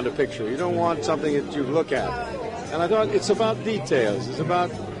frame around a picture. You don't want something that you look at. And I thought, it's about details. It's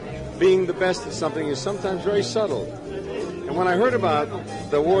about being the best at something is sometimes very subtle. And when I heard about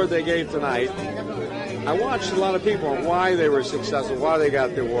the award they gave tonight, I watched a lot of people and why they were successful, why they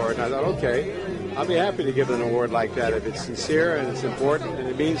got the award. And I thought, okay, I'll be happy to give an award like that. If it's sincere and it's important and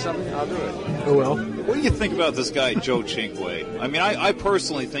it means something, I'll do it. Oh, well. What do you think about this guy, Joe Cinque? I mean, I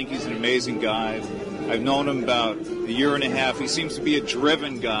personally think he's an amazing guy. I've known him about a year and a half. He seems to be a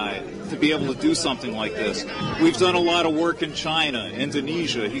driven guy to be able to do something like this. We've done a lot of work in China,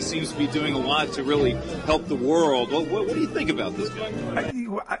 Indonesia. He seems to be doing a lot to really help the world. What do you think about this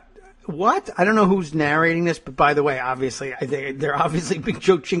guy? What? I don't know who's narrating this, but by the way, obviously, they're obviously big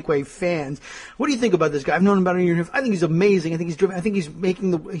Joe Cinque fans. What do you think about this guy? I've known him about a year and a half. I think he's amazing. I think he's driven. I think he's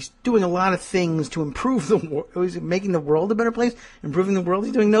he's doing a lot of things to improve the world. He's making the world a better place, improving the world.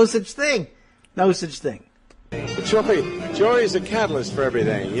 He's doing no such thing. No such thing. Joey is a catalyst for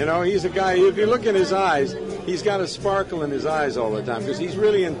everything. You know, he's a guy, if you look in his eyes, he's got a sparkle in his eyes all the time because he's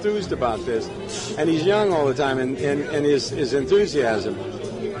really enthused about this. And he's young all the time in his enthusiasm.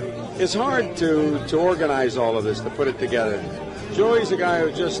 It's hard to organize all of this, to put it together. Joey's a guy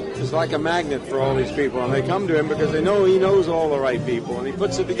who just is like a magnet for all these people, and they come to him because they know he knows all the right people, and he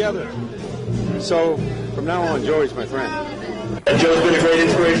puts it together. So, from now on, Joey's my friend. Joe's been a great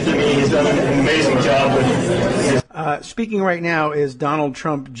inspiration to me. He's done an amazing job with speaking right now is Donald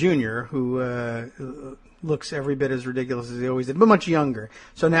Trump Jr., who looks every bit as ridiculous as he always did, but much younger.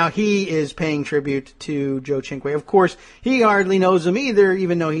 So now he is paying tribute to Joe Cinque. Of course, he hardly knows him either,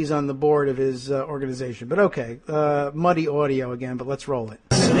 even though he's on the board of his organization. But okay, muddy audio again, but let's roll it.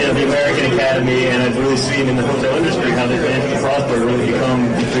 The American Academy, and I've really seen in the hotel industry how they've managed to prosper, really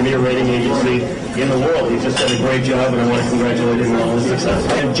become the premier rating agency in the world. He's just done a great job, and I want to congratulate him on all his success.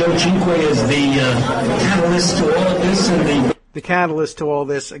 And Joe Cinque is the catalyst to all of this, and the catalyst to all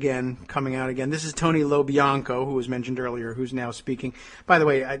this, again, coming out again. This is Tony Lobianco, who was mentioned earlier, who's now speaking. By the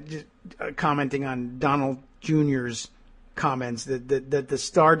way, just commenting on Donald Jr.'s comments that the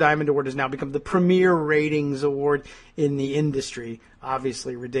Star Diamond Award has now become the premier ratings award in the industry.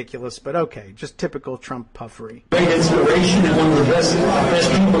 Obviously ridiculous, but okay, just typical Trump puffery. Great inspiration and one of the best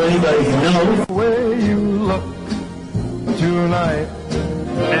people anybody can know. The way you look tonight.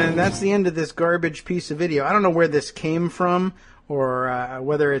 And that's the end of this garbage piece of video. I don't know where this came from or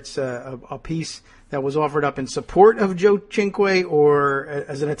whether it's a piece that was offered up in support of Joe Cinque or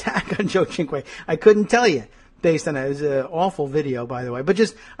as an attack on Joe Cinque. I couldn't tell you based on it. It was an awful video, by the way. But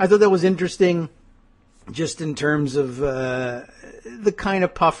just I thought that was interesting just in terms of the kind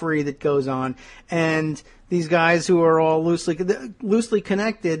of puffery that goes on. And these guys who are all loosely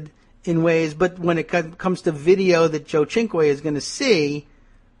connected in ways, but when it comes to video that Joe Cinque is going to see,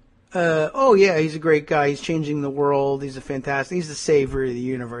 oh yeah, he's a great guy. He's changing the world. He's he's the savior of the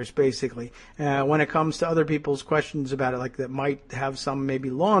universe, basically. When it comes to other people's questions about it, like that might have some maybe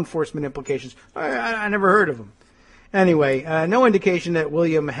law enforcement implications, I never heard of them. Anyway, no indication that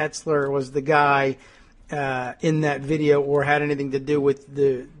William Hetzler was the guy in that video or had anything to do with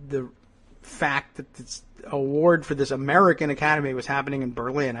the fact that this award for this American Academy was happening in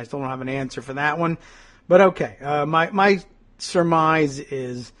Berlin. I still don't have an answer for that one, but okay. My surmise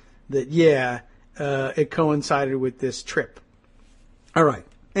is that, it coincided with this trip. All right.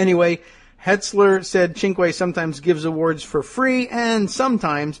 Anyway, Hetzler said Cinque sometimes gives awards for free and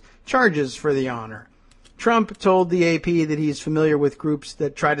sometimes charges for the honor. Trump told the AP that he's familiar with groups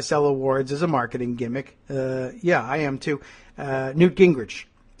that try to sell awards as a marketing gimmick. Yeah, I am too. Newt Gingrich,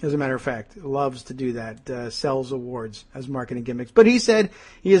 as a matter of fact, loves to do that, sells awards as marketing gimmicks. But he said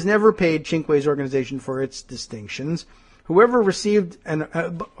he has never paid Cinque's organization for its distinctions. Whoever received, and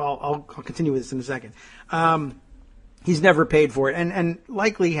I'll continue with this in a second, he's never paid for it, and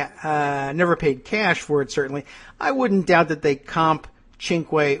likely never paid cash for it, certainly. I wouldn't doubt that they comp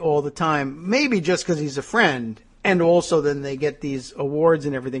Cinque all the time, maybe just because he's a friend, and also then they get these awards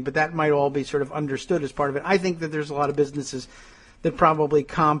and everything, but that might all be sort of understood as part of it. I think that there's a lot of businesses that probably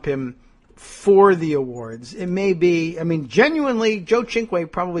comp him for the awards. It may be, genuinely, Joe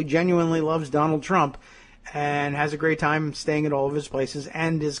Cinque probably genuinely loves Donald Trump, and has a great time staying at all of his places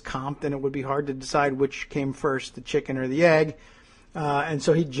and is comped, and it would be hard to decide which came first, the chicken or the egg. And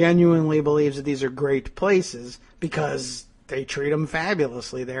so he genuinely believes that these are great places because they treat him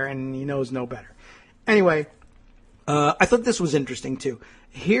fabulously there, and he knows no better. Anyway, I thought this was interesting, too.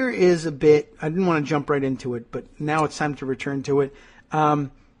 Here is a bit, I didn't want to jump right into it, but now it's time to return to it.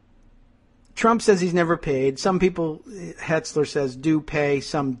 Trump says he's never paid. Some people, Hetzler says, do pay,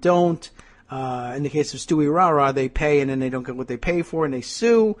 some don't. In the case of Stewie Rara, they pay and then they don't get what they pay for and they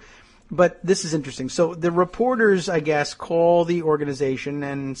sue. But this is interesting. So the reporters, I guess, call the organization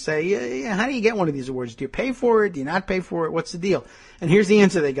and say, how do you get one of these awards? Do you pay for it? Do you not pay for it? What's the deal? And here's the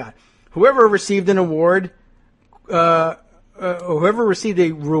answer they got. Whoever received an award, whoever received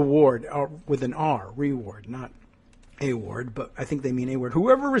a reward, with an R, reward, not award, but I think they mean award.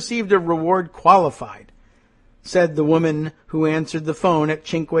 Whoever received a reward qualified, said the woman who answered the phone at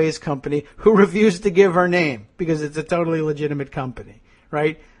Chinque's company, who refused to give her name because it's a totally legitimate company,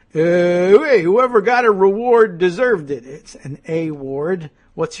 right? Hey, whoever got a reward deserved it. It's an award.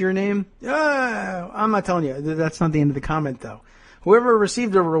 What's your name? I'm not telling you. That's not the end of the comment, though. Whoever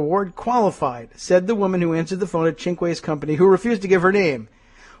received a reward qualified, said the woman who answered the phone at Chinque's company, who refused to give her name.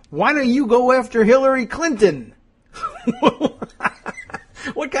 Why don't you go after Hillary Clinton?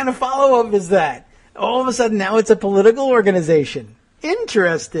 What kind of follow-up is that? All of a sudden, now it's a political organization.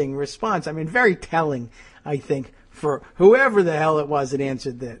 Interesting response. I mean, very telling, I think, for whoever the hell it was that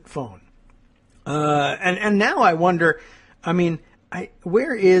answered that phone. And now I wonder, I mean,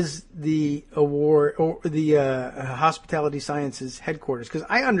 where is the award or the Hospitality Sciences headquarters? Because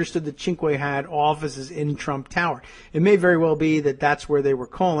I understood that Chinque had offices in Trump Tower. It may very well be that that's where they were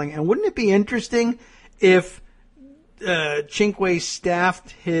calling. And wouldn't it be interesting if Chinque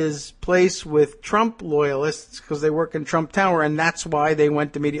staffed his place with Trump loyalists because they work in Trump Tower, and that's why they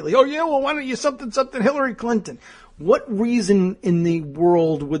went immediately, oh, yeah, well, why don't you something Hillary Clinton? What reason in the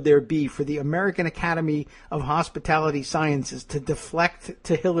world would there be for the American Academy of Hospitality Sciences to deflect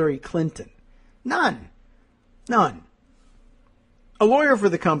to Hillary Clinton? None. None. A lawyer for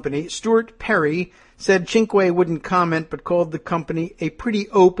the company, Stuart Perry, said Chinque wouldn't comment but called the company a pretty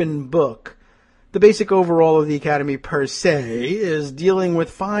open book. The basic overall of the Academy per se is dealing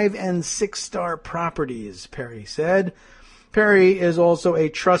with 5- and 6-star properties, Perry said. Perry is also a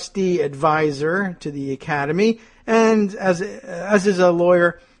trustee advisor to the Academy, and as is a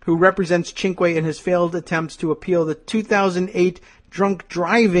lawyer who represents Chinque in his failed attempts to appeal the 2008 drunk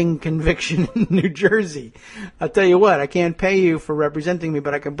driving conviction in New Jersey. I'll tell you what, I can't pay you for representing me,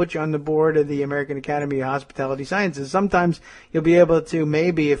 but I can put you on the board of the American Academy of Hospitality Sciences. Sometimes you'll be able to,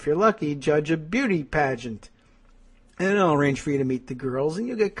 maybe if you're lucky, judge a beauty pageant. And I'll arrange for you to meet the girls, and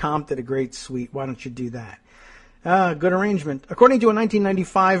you'll get comped at a great suite. Why don't you do that? Good arrangement. According to a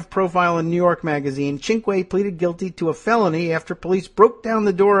 1995 profile in New York Magazine, Chinque pleaded guilty to a felony after police broke down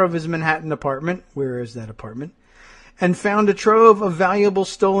the door of his Manhattan apartment. Where is that apartment? And found a trove of valuable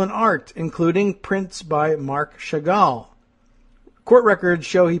stolen art, including prints by Marc Chagall. Court records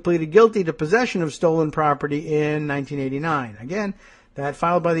show he pleaded guilty to possession of stolen property in 1989. Again, that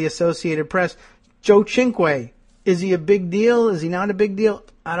filed by the Associated Press. Joe Chinque, is he a big deal? Is he not a big deal?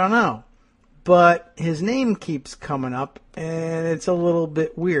 I don't know. But his name keeps coming up, and it's a little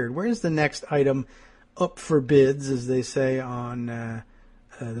bit weird. Where's the next item up for bids, as they say on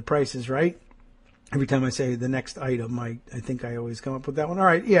The Price is Right? Every time I say the next item, I think I always come up with that one. All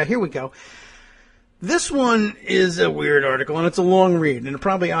right, yeah, here we go. This one is a weird article, and it's a long read, and it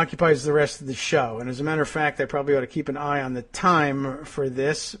probably occupies the rest of the show. And as a matter of fact, I probably ought to keep an eye on the time for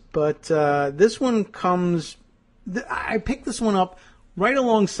this. But this one comes... I picked this one up right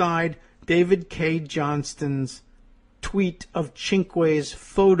alongside David K. Johnston's tweet of Chinque's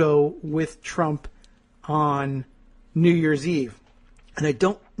photo with Trump on New Year's Eve. And I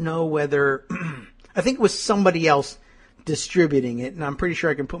don't know whether... I think it was somebody else distributing it, and I'm pretty sure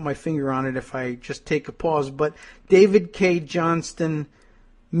I can put my finger on it if I just take a pause. But David K. Johnston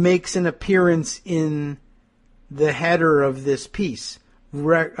makes an appearance in the header of this piece,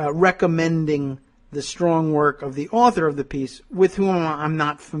 recommending the strong work of the author of the piece, with whom I'm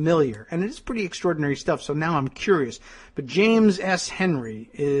not familiar. And it's pretty extraordinary stuff, so now I'm curious. But James S. Henry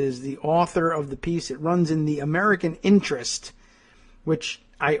is the author of the piece. It runs in the American Interest, which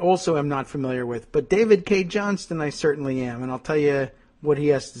I also am not familiar with. But David K. Johnston I certainly am, and I'll tell you what he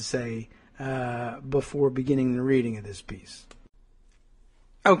has to say before beginning the reading of this piece.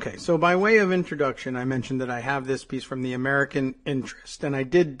 Okay, so by way of introduction, I mentioned that I have this piece from the American Interest, and I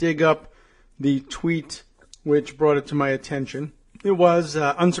did dig up the tweet which brought it to my attention. It was,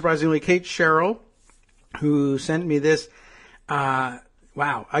 unsurprisingly, Kate Sherrill who sent me this, I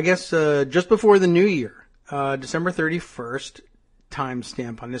guess just before the new year. December 31st,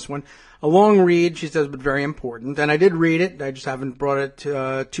 timestamp on this one. A long read, she says, but very important. And I did read it. I just haven't brought it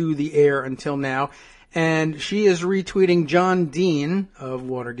to the air until now. And she is retweeting John Dean of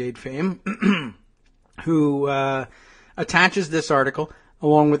Watergate fame, who attaches this article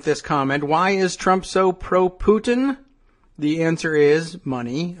along with this comment. Why is Trump so pro-Putin? The answer is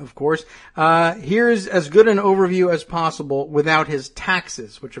money, of course. Here's as good an overview as possible without his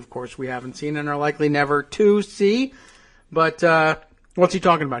taxes, which, of course, we haven't seen and are likely never to see. But what's he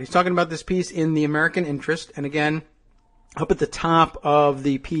talking about? He's talking about this piece in The American Interest. And again, up at the top of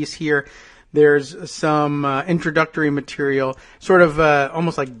the piece here, there's some introductory material, sort of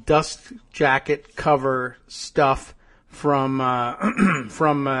almost like dust jacket cover stuff from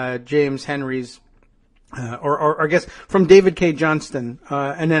James Henry's or I guess from David K. Johnston,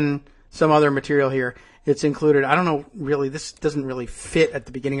 and then some other material here. It's included. I don't know, really, this doesn't really fit at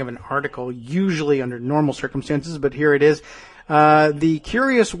the beginning of an article, usually under normal circumstances, but here it is. The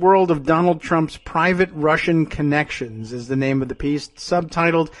Curious World of Donald Trump's Private Russian Connections is the name of the piece,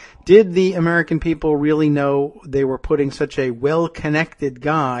 subtitled, Did the American People Really Know They Were Putting Such a Well-Connected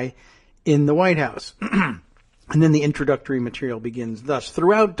Guy in the White House? And then the introductory material begins thus.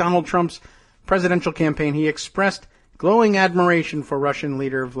 Throughout Donald Trump's presidential campaign, he expressed glowing admiration for Russian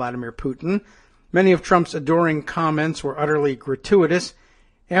leader Vladimir Putin. Many of Trump's adoring comments were utterly gratuitous.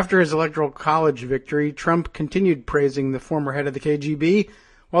 After his electoral college victory, Trump continued praising the former head of the KGB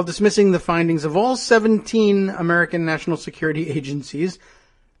while dismissing the findings of all 17 American national security agencies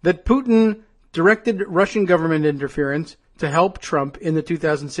that Putin directed Russian government interference to help Trump in the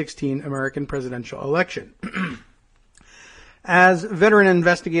 2016 American presidential election. As veteran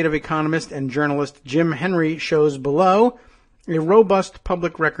investigative economist and journalist Jim Henry shows below, a robust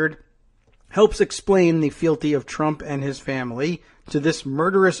public record helps explain the fealty of Trump and his family to this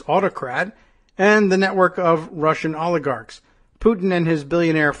murderous autocrat and the network of Russian oligarchs. Putin and his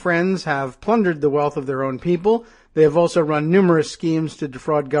billionaire friends have plundered the wealth of their own people. They have also run numerous schemes to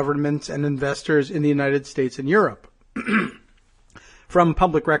defraud governments and investors in the United States and Europe. From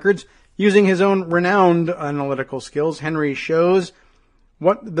public records, using his own renowned analytical skills, Henry shows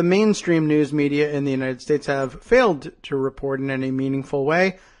what the mainstream news media in the United States have failed to report in any meaningful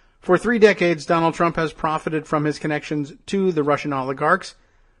way. For 3 decades, Donald Trump has profited from his connections to the Russian oligarchs,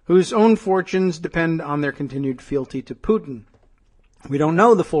 whose own fortunes depend on their continued fealty to Putin. We don't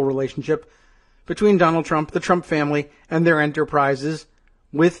know the full relationship between Donald Trump, the Trump family, and their enterprises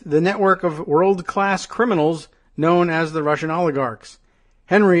with the network of world-class criminals known as the Russian oligarchs.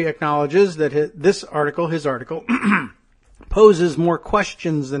 Henry acknowledges that his article, poses more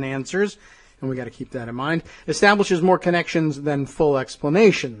questions than answers, and we got to keep that in mind, establishes more connections than full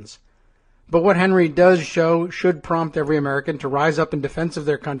explanations. But what Henry does show should prompt every American to rise up in defense of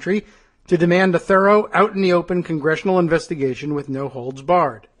their country, to demand a thorough, out-in-the-open congressional investigation with no holds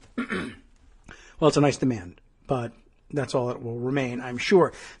barred. Well, it's a nice demand, but that's all it will remain, I'm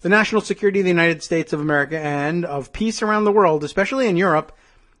sure. The national security of the United States of America and of peace around the world, especially in Europe,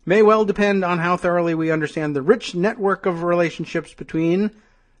 may well depend on how thoroughly we understand the rich network of relationships between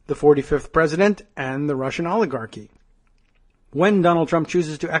the 45th president and the Russian oligarchy. When Donald Trump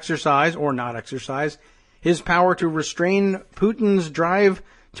chooses to exercise, or not exercise, his power to restrain Putin's drive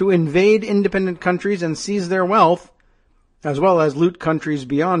to invade independent countries and seize their wealth, as well as loot countries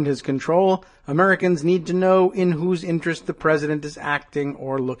beyond his control, Americans need to know in whose interest the president is acting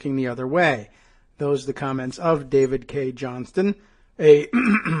or looking the other way. Those are the comments of David K. Johnston, a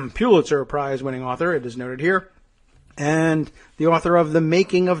Pulitzer Prize-winning author, it is noted here, and the author of The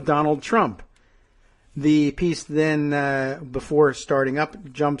Making of Donald Trump. The piece then, before starting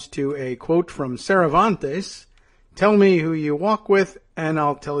up, jumps to a quote from Cervantes, "Tell me who you walk with, and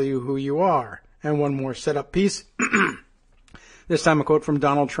I'll tell you who you are." And one more setup piece. This time a quote from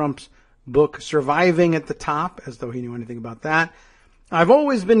Donald Trump's book, Surviving, at the top, as though he knew anything about that. "I've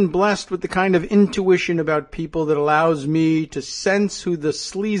always been blessed with the kind of intuition about people that allows me to sense who the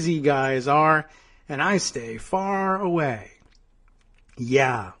sleazy guys are, and I stay far away."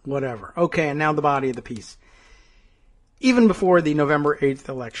 Yeah, whatever. Okay, and now the body of the piece. Even before the November 8th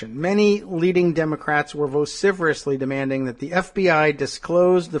election, many leading Democrats were vociferously demanding that the FBI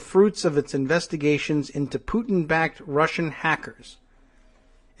disclose the fruits of its investigations into Putin-backed Russian hackers.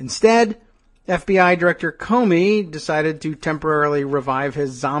 Instead, FBI Director Comey decided to temporarily revive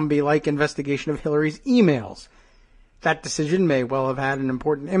his zombie-like investigation of Hillary's emails. That decision may well have had an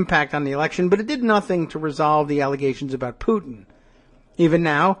important impact on the election, but it did nothing to resolve the allegations about Putin. Even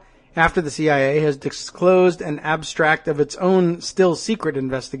now, after the CIA has disclosed an abstract of its own still-secret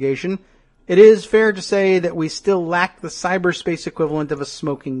investigation, it is fair to say that we still lack the cyberspace equivalent of a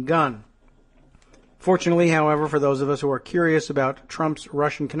smoking gun. Fortunately, however, for those of us who are curious about Trump's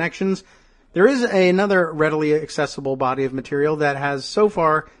Russian connections, there is another readily accessible body of material that has so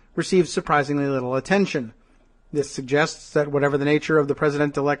far received surprisingly little attention. This suggests that whatever the nature of the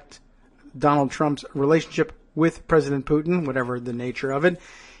President-elect Donald Trump's relationship with President Putin, whatever the nature of it,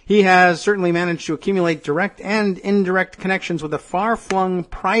 he has certainly managed to accumulate direct and indirect connections with a far-flung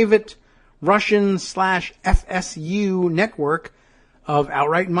private Russian/FSU network of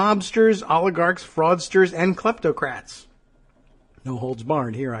outright mobsters, oligarchs, fraudsters, and kleptocrats. No holds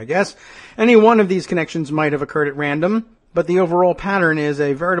barred here, I guess. Any one of these connections might have occurred at random, but the overall pattern is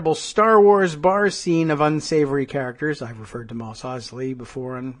a veritable Star Wars bar scene of unsavory characters. I've referred to Moss Eisley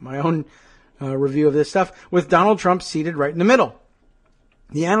before in my own review of this stuff, with Donald Trump seated right in the middle.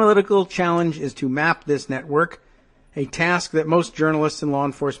 The analytical challenge is to map this network, a task that most journalists and law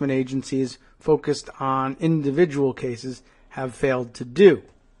enforcement agencies focused on individual cases have failed to do.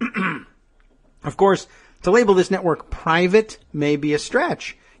 Of course, to label this network private may be a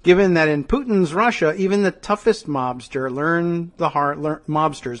stretch, given that in Putin's Russia, even the toughest mobsters learn the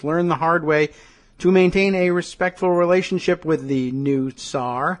hard way to maintain a respectful relationship with the new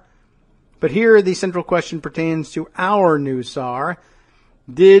Tsar. But here the central question pertains to our new Tsar.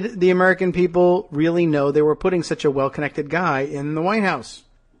 Did the American people really know they were putting such a well-connected guy in the White House?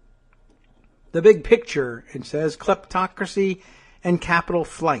 The big picture, it says, kleptocracy and capital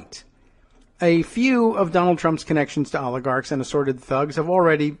flight. A few of Donald Trump's connections to oligarchs and assorted thugs have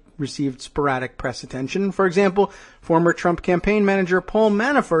already received sporadic press attention. For example, former Trump campaign manager Paul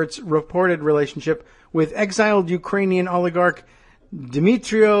Manafort's reported relationship with exiled Ukrainian oligarch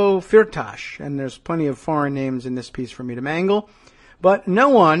Dmytro Firtash. And there's plenty of foreign names in this piece for me to mangle. But no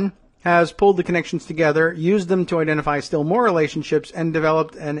one has pulled the connections together, used them to identify still more relationships, and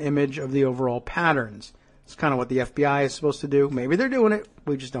developed an image of the overall patterns. It's kind of what the FBI is supposed to do. Maybe they're doing it.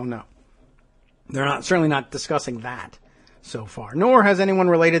 We just don't know. They're certainly not discussing that so far. Nor has anyone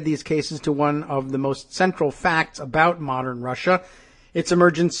related these cases to one of the most central facts about modern Russia, its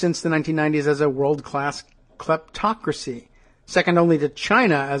emergence since the 1990s as a world-class kleptocracy, second only to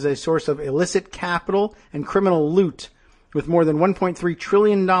China as a source of illicit capital and criminal loot, with more than $1.3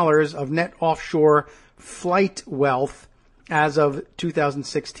 trillion of net offshore flight wealth as of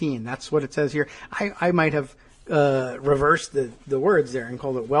 2016. That's what it says here. I might have reversed the words there and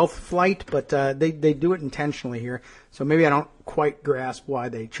called it wealth flight, but they do it intentionally here. So maybe I don't quite grasp why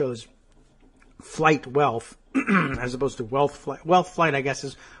they chose flight wealth as opposed to wealth flight. Wealth flight, I guess,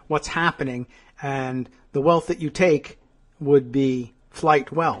 is what's happening, and the wealth that you take would be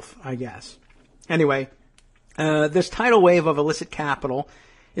flight wealth, I guess. Anyway, this tidal wave of illicit capital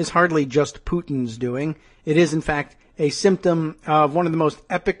is hardly just Putin's doing. It is, in fact, a symptom of one of the most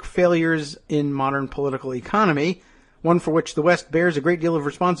epic failures in modern political economy, one for which the West bears a great deal of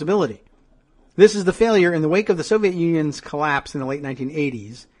responsibility. This is the failure in the wake of the Soviet Union's collapse in the late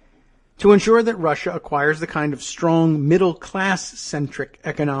 1980s to ensure that Russia acquires the kind of strong middle-class-centric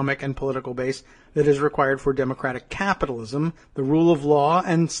economic and political base that is required for democratic capitalism, the rule of law,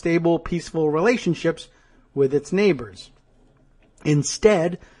 and stable, peaceful relationships with its neighbors.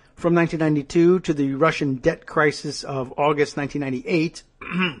 Instead, from 1992 to the Russian debt crisis of August 1998,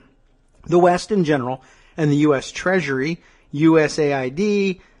 the West in general, and the U.S. Treasury,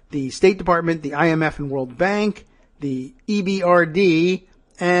 USAID, the State Department, the IMF and World Bank, the EBRD,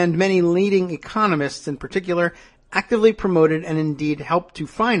 and many leading economists in particular, actively promoted and indeed helped to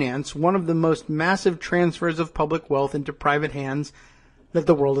finance one of the most massive transfers of public wealth into private hands that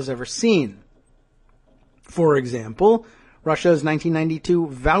the world has ever seen. For example, Russia's 1992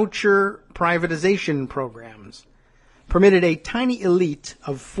 voucher privatization programs permitted a tiny elite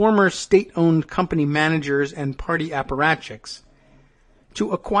of former state-owned company managers and party apparatchiks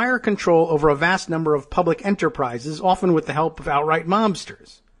to acquire control over a vast number of public enterprises, often with the help of outright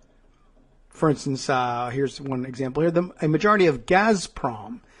mobsters. For instance, here's one example here. A majority of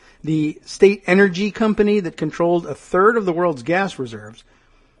Gazprom, the state energy company that controlled a third of the world's gas reserves,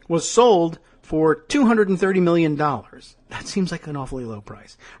 was sold for $230 million. That seems like an awfully low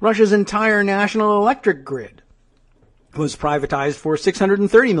price. Russia's entire national electric grid was privatized for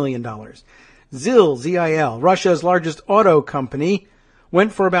 $630 million. ZIL, Russia's largest auto company,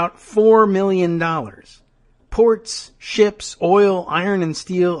 went for about $4 million. Ports, ships, oil, iron and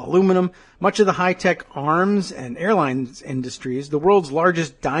steel, aluminum, much of the high-tech arms and airlines industries, the world's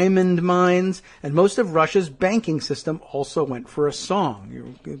largest diamond mines, and most of Russia's banking system also went for a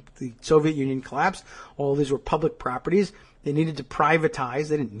song. The Soviet Union collapsed. All of these were public properties. They needed to privatize.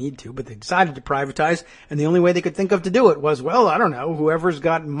 They didn't need to, but they decided to privatize. And the only way they could think of to do it was, well, I don't know, whoever's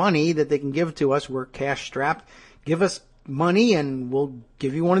got money that they can give to us, we're cash-strapped, give us money and we'll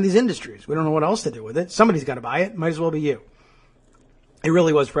give you one of these industries. We don't know what else to do with it. Somebody's got to buy it. Might as well be you. It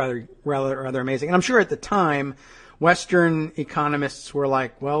really was rather amazing. And I'm sure at the time, Western economists were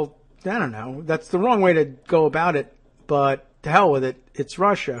like, well, I don't know. That's the wrong way to go about it, but to hell with it. It's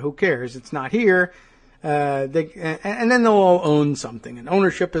Russia. Who cares? It's not here. And then they'll all own something. And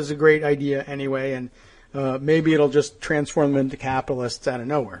ownership is a great idea anyway, and maybe it'll just transform them into capitalists out of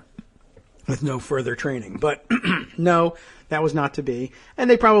nowhere with no further training. But no, that was not to be. And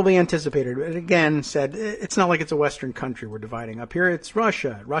they probably anticipated it. Again, said, it's not like it's a Western country we're dividing up here. It's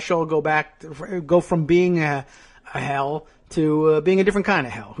Russia. Russia will go from being a hell to being a different kind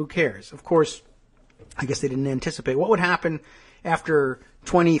of hell. Who cares? Of course, I guess they didn't anticipate what would happen after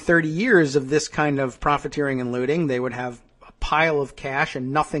 20, 30 years of this kind of profiteering and looting. They would have a pile of cash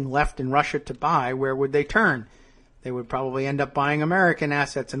and nothing left in Russia to buy. Where would they turn? They would probably end up buying American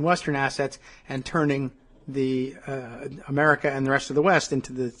assets and Western assets and turning the America and the rest of the West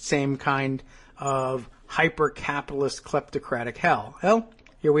into the same kind of hyper-capitalist kleptocratic hell. Well,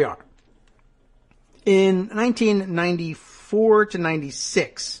 here we are. In 1994 to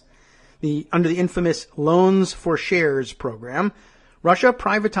 96, under the infamous Loans for Shares program, Russia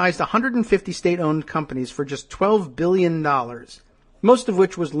privatized 150 state-owned companies for just $12 billion, most of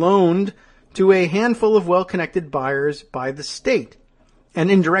which was loaned to a handful of well-connected buyers by the state, and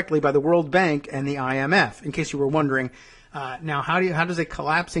indirectly by the World Bank and the IMF. In case you were wondering, now how does a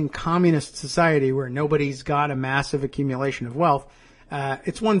collapsing communist society where nobody's got a massive accumulation of wealth,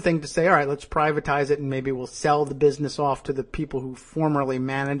 it's one thing to say, all right, let's privatize it and maybe we'll sell the business off to the people who formerly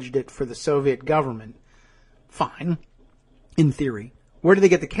managed it for the Soviet government. Fine. In theory. Where do they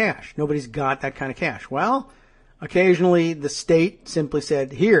get the cash? Nobody's got that kind of cash. Well, occasionally the state simply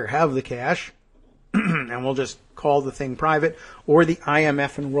said, here, have the cash, and we'll just call the thing private, or the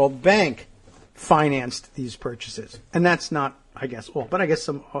IMF and World Bank financed these purchases. And that's not, I guess, all. But I guess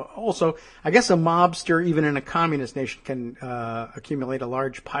a mobster, even in a communist nation, can accumulate a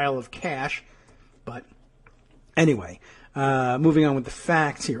large pile of cash. But anyway, moving on with the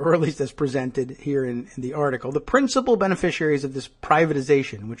facts here, or at least as presented here in the article. The principal beneficiaries of this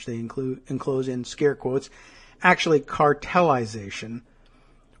privatization, which they enclose in scare quotes, actually cartelization,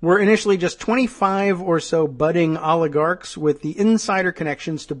 were initially just 25 or so budding oligarchs with the insider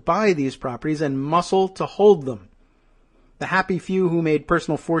connections to buy these properties and muscle to hold them. The happy few who made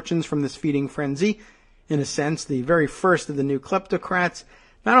personal fortunes from this feeding frenzy, in a sense the very first of the new kleptocrats,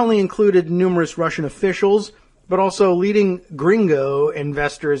 not only included numerous Russian officials, but also leading gringo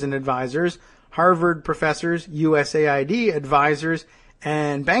investors and advisors, Harvard professors, USAID advisors,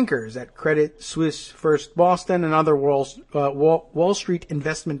 and bankers at Credit Suisse First Boston and other Wall Street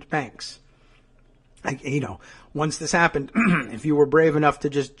investment banks. Once this happened, if you were brave enough to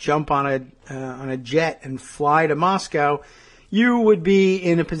just jump on a jet and fly to Moscow, you would be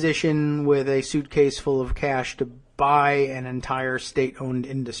in a position with a suitcase full of cash to buy an entire state-owned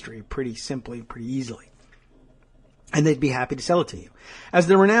industry pretty simply, pretty easily. And they'd be happy to sell it to you. As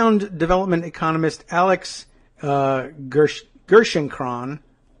the renowned development economist Alex Gershenkron,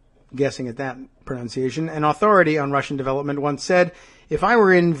 guessing at that pronunciation, an authority on Russian development, once said, if I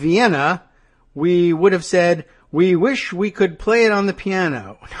were in Vienna, we would have said, we wish we could play it on the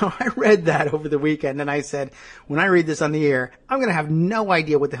piano. Now, I read that over the weekend, and I said, when I read this on the air, I'm going to have no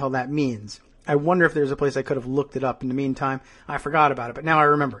idea what the hell that means. I wonder if there's a place I could have looked it up. In the meantime, I forgot about it, but now I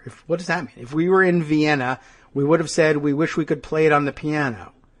remember. What does that mean? If we were in Vienna, we would have said, we wish we could play it on the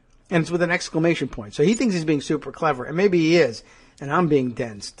piano. And it's with an exclamation point. So he thinks he's being super clever, and maybe he is, and I'm being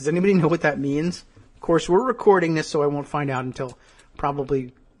dense. Does anybody know what that means? Of course, we're recording this, so I won't find out until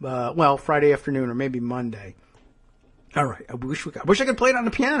probably, Friday afternoon or maybe Monday. All right, I wish I could play it on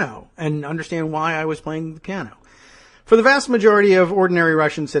the piano and understand why I was playing the piano. For the vast majority of ordinary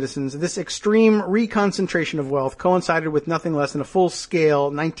Russian citizens, this extreme reconcentration of wealth coincided with nothing less than a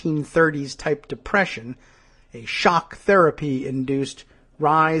full-scale 1930s-type depression, a shock therapy-induced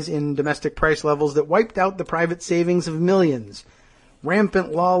rise in domestic price levels that wiped out the private savings of millions,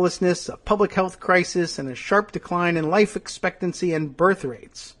 rampant lawlessness, a public health crisis, and a sharp decline in life expectancy and birth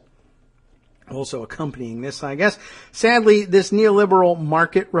rates. Also accompanying this, I guess, sadly, this neoliberal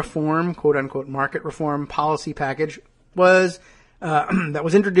market reform, quote-unquote market reform policy package was that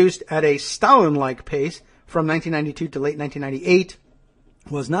was introduced at a Stalin-like pace from 1992 to late 1998,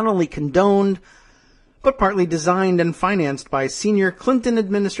 was not only condoned, but partly designed and financed by senior Clinton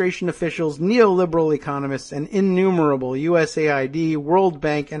administration officials, neoliberal economists, and innumerable USAID, World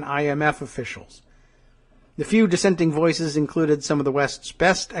Bank, and IMF officials. The few dissenting voices included some of the West's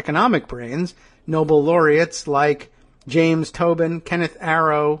best economic brains, Nobel laureates like James Tobin, Kenneth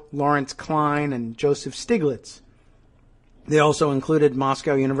Arrow, Lawrence Klein, and Joseph Stiglitz. They also included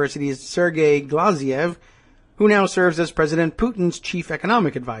Moscow University's Sergei Glaziev, who now serves as President Putin's chief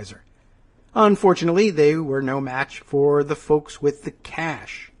economic advisor. Unfortunately, they were no match for the folks with the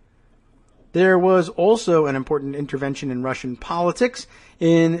cash. There was also an important intervention in Russian politics.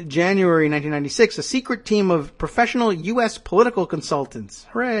 In January 1996, a secret team of professional U.S. political consultants,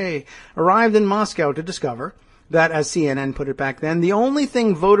 hooray, arrived in Moscow to discover that, as CNN put it back then, the only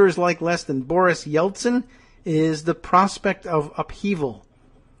thing voters like less than Boris Yeltsin is the prospect of upheaval.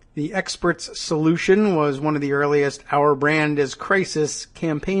 The experts' solution was one of the earliest "Our Brand is Crisis"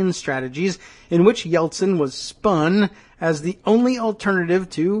 campaign strategies, in which Yeltsin was spun as the only alternative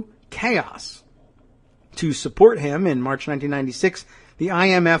to chaos. To support him, in March 1996, the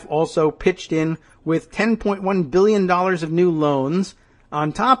IMF also pitched in with $10.1 billion of new loans,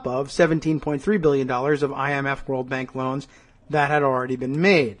 on top of $17.3 billion of IMF World Bank loans that had already been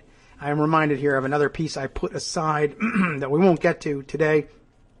made. I am reminded here of another piece I put aside that we won't get to today.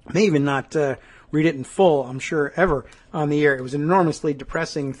 I may even not read it in full, I'm sure, ever on the air. It was an enormously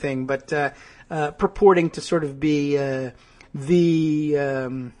depressing thing, but purporting to sort of be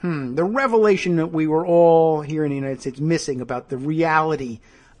the revelation that we were all here in the United States missing about the reality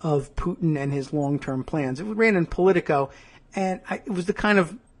of Putin and his long-term plans. It ran in Politico, and it was the kind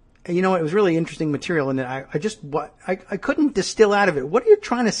of, it was really interesting material, and I couldn't distill out of it. What are you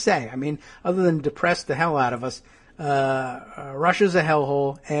trying to say? I mean, other than depress the hell out of us, Russia's a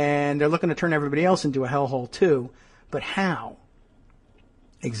hellhole, and they're looking to turn everybody else into a hellhole too. But how?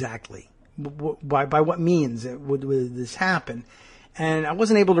 Exactly. By what means would this happen? And I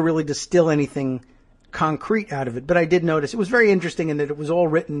wasn't able to really distill anything concrete out of it, but I did notice it was very interesting in that it was all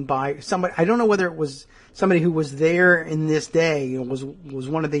written by somebody. I don't know whether it was somebody who was there in this day, was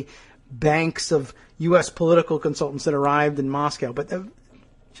one of the banks of U.S. political consultants that arrived in Moscow, but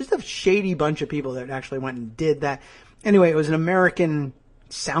just a shady bunch of people that actually went and did that. Anyway, it was an American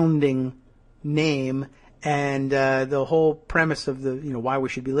sounding name, and the whole premise of the, why we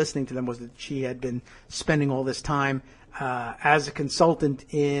should be listening to them was that she had been spending all this time as a consultant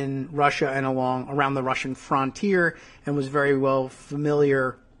in Russia and around the Russian frontier, and was very well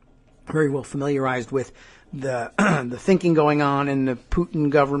familiarized with the the thinking going on in the Putin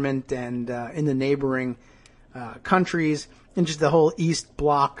government and in the neighboring countries, and just the whole East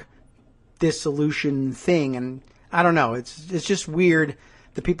Bloc dissolution thing. And I don't know, it's just weird.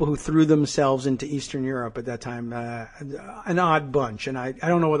 The people who threw themselves into Eastern Europe at that time, an odd bunch, and I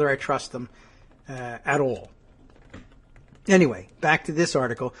don't know whether I trust them at all. Anyway, back to this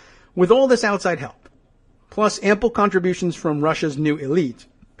article. With all this outside help, plus ample contributions from Russia's new elite,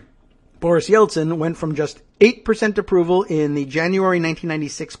 Boris Yeltsin went from just 8% approval in the January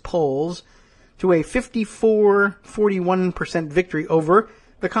 1996 polls to a 54-41% victory over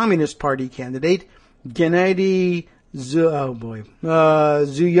the Communist Party candidate, Gennady Zyuganov.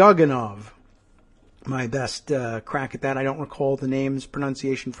 My best crack at that. I don't recall the name's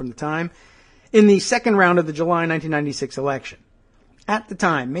pronunciation from the time. In the second round of the July 1996 election. At the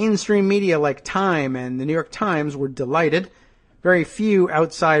time, mainstream media like Time and the New York Times were delighted. Very few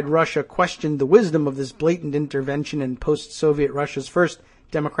outside Russia questioned the wisdom of this blatant intervention in post-Soviet Russia's first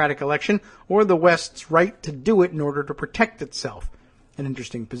democratic election, or the West's right to do it in order to protect itself. An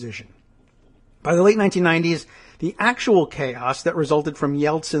interesting position. By the late 1990s, the actual chaos that resulted from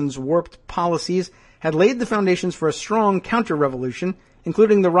Yeltsin's warped policies had laid the foundations for a strong counter-revolution,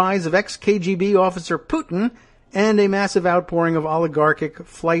 including the rise of ex-KGB officer Putin and a massive outpouring of oligarchic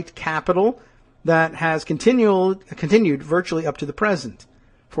flight capital that has continued virtually up to the present.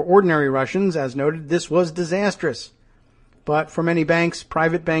 For ordinary Russians, as noted, this was disastrous. But for many banks,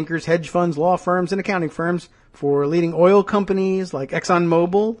 private bankers, hedge funds, law firms, and accounting firms, for leading oil companies like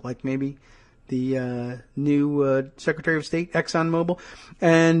ExxonMobil, like maybe the new Secretary of State, ExxonMobil,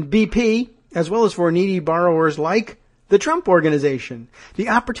 and BP, as well as for needy borrowers like the Trump Organization, the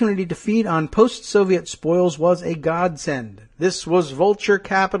opportunity to feed on post-Soviet spoils was a godsend. This was vulture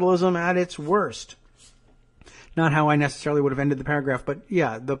capitalism at its worst. Not how I necessarily would have ended the paragraph, but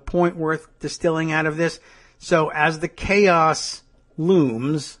yeah, the point worth distilling out of this. So as the chaos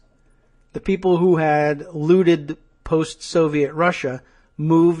looms, the people who had looted post-Soviet Russia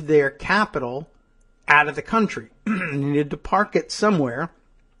moved their capital out of the country. Needed to park it somewhere.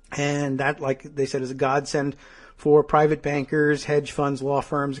 And that, like they said, is a godsend for private bankers, hedge funds, law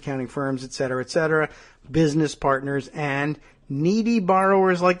firms, accounting firms, et cetera, business partners, and needy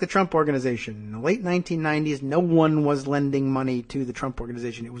borrowers like the Trump Organization. In the late 1990s, no one was lending money to the Trump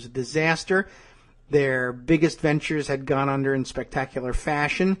Organization. It was a disaster. Their biggest ventures had gone under in spectacular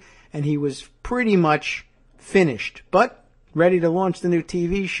fashion, and he was pretty much finished. But ready to launch the new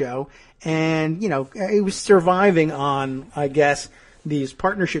TV show. And, it was surviving on, I guess, these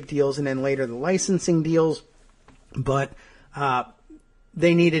partnership deals and then later the licensing deals. But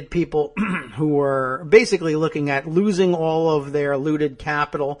they needed people who were basically looking at losing all of their looted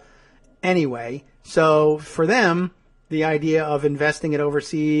capital anyway. So for them, the idea of investing it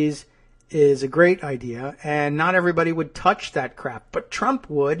overseas is a great idea, and not everybody would touch that crap, but Trump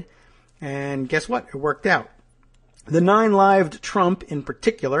would, and guess what? It worked out. The 9-lived Trump, in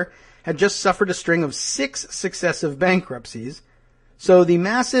particular, had just suffered a string of 6 successive bankruptcies, so the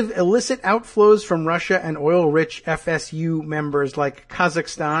massive illicit outflows from Russia and oil-rich FSU members like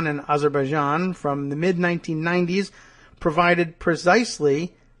Kazakhstan and Azerbaijan from the mid-1990s provided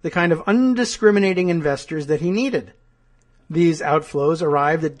precisely the kind of undiscriminating investors that he needed. These outflows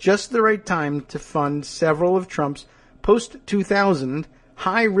arrived at just the right time to fund several of Trump's post-2000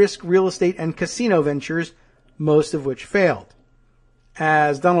 high-risk real estate and casino ventures, most of which failed.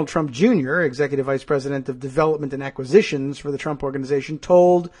 As Donald Trump Jr., Executive Vice President of Development and Acquisitions for the Trump Organization,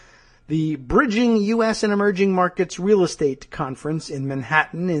 told the Bridging U.S. and Emerging Markets Real Estate Conference in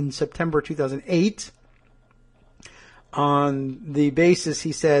Manhattan in September 2008, on the basis,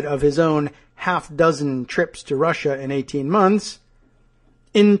 he said, of his own half-dozen trips to Russia in 18 months,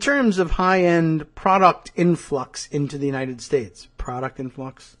 in terms of high-end product influx into the United States. Product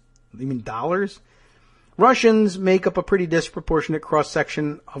influx? You mean dollars? Russians make up a pretty disproportionate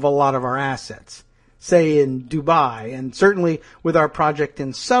cross-section of a lot of our assets, say in Dubai, and certainly with our project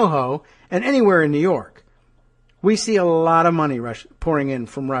in Soho, and anywhere in New York. We see a lot of money pouring in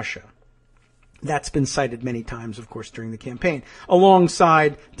from Russia. That's been cited many times, of course, during the campaign,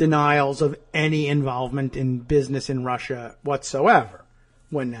 alongside denials of any involvement in business in Russia whatsoever,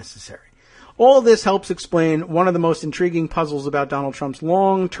 when necessary. All this helps explain one of the most intriguing puzzles about Donald Trump's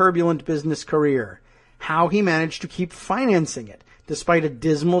long, turbulent business career, how he managed to keep financing it, despite a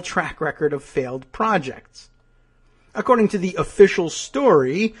dismal track record of failed projects. According to the official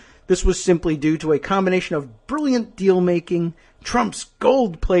story, this was simply due to a combination of brilliant deal-making, Trump's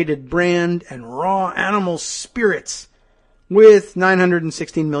gold-plated brand, and raw animal spirits, with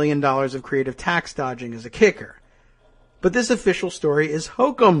 $916 million of creative tax dodging as a kicker. But this official story is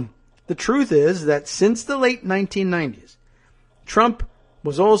hokum. The truth is that since the late 1990s, Trump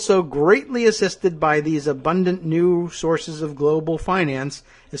was also greatly assisted by these abundant new sources of global finance,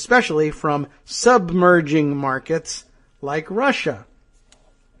 especially from submerging markets like Russia.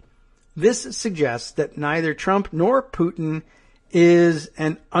 This suggests that neither Trump nor Putin is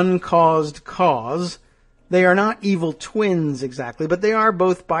an uncaused cause. They are not evil twins exactly, but they are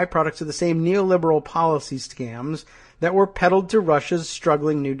both byproducts of the same neoliberal policy scams that were peddled to Russia's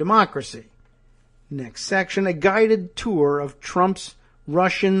struggling new democracy. Next section, a guided tour of Trump's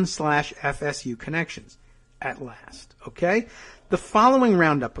Russian/FSU connections. At last, okay? The following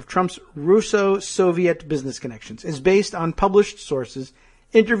roundup of Trump's Russo-Soviet business connections is based on published sources,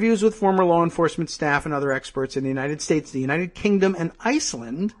 interviews with former law enforcement staff and other experts in the United States, the United Kingdom, and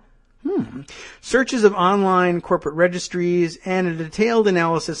Iceland, searches of online corporate registries, and a detailed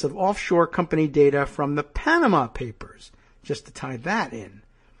analysis of offshore company data from the Panama Papers, just to tie that in.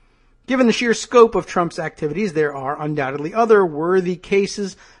 Given the sheer scope of Trump's activities, there are undoubtedly other worthy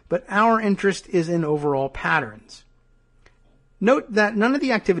cases, but our interest is in overall patterns. Note that none of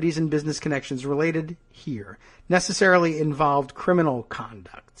the activities and business connections related here necessarily involved criminal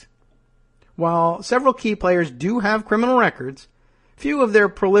conduct. While several key players do have criminal records, few of their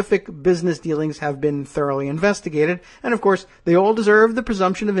prolific business dealings have been thoroughly investigated, and of course, they all deserve the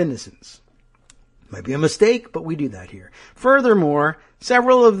presumption of innocence. Might be a mistake, but we do that here. Furthermore,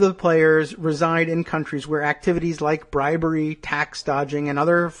 several of the players reside in countries where activities like bribery, tax dodging, and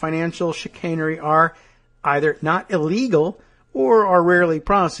other financial chicanery are either not illegal or are rarely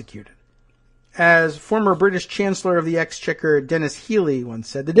prosecuted. As former British Chancellor of the Exchequer Dennis Healey once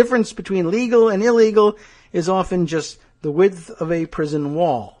said, the difference between legal and illegal is often just the width of a prison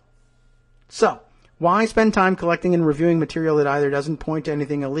wall. So, why spend time collecting and reviewing material that either doesn't point to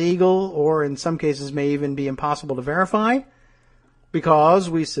anything illegal or in some cases may even be impossible to verify? Because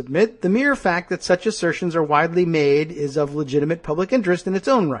we submit the mere fact that such assertions are widely made is of legitimate public interest in its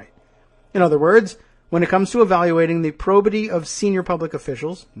own right. In other words, when it comes to evaluating the probity of senior public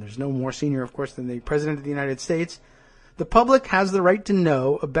officials, and there's no more senior, of course, than the President of the United States, the public has the right to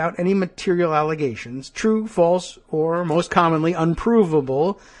know about any material allegations, true, false, or most commonly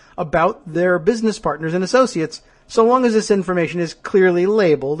unprovable, about their business partners and associates, so long as this information is clearly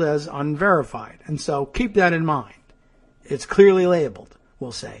labeled as unverified. And so keep that in mind. It's clearly labeled,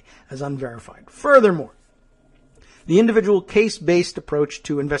 we'll say, as unverified. Furthermore, the individual case-based approach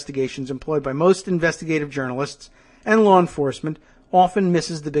to investigations employed by most investigative journalists and law enforcement often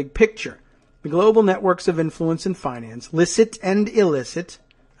misses the big picture. The global networks of influence and finance, licit and illicit,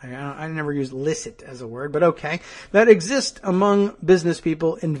 I never use licit as a word, but okay, that exist among business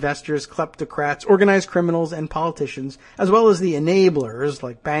people, investors, kleptocrats, organized criminals, and politicians, as well as the enablers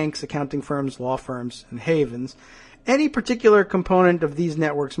like banks, accounting firms, law firms, and havens. Any particular component of these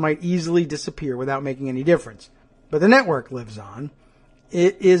networks might easily disappear without making any difference. But the network lives on.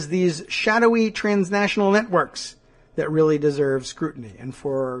 It is these shadowy transnational networks that really deserve scrutiny. And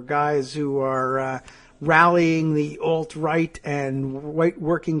for guys who are rallying the alt-right and white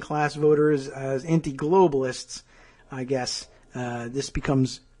working-class voters as anti-globalists, I guess this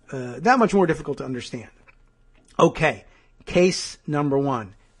becomes that much more difficult to understand. Okay, case number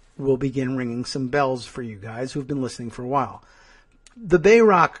one. We'll begin ringing some bells for you guys who've been listening for a while. The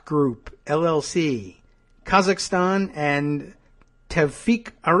Bayrock Group, LLC, Kazakhstan, and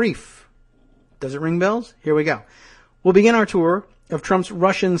Tevfik Arif. Does it ring bells? Here we go. We'll begin our tour of Trump's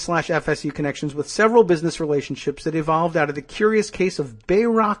Russian/FSU connections with several business relationships that evolved out of the curious case of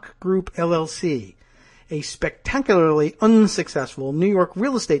Bayrock Group, LLC, a spectacularly unsuccessful New York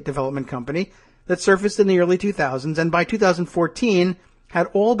real estate development company that surfaced in the early 2000s and by 2014 had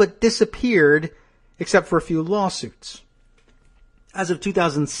all but disappeared except for a few lawsuits. As of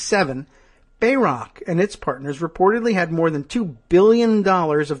 2007, Bayrock and its partners reportedly had more than $2 billion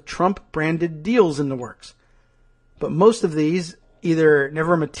of Trump-branded deals in the works. But most of these either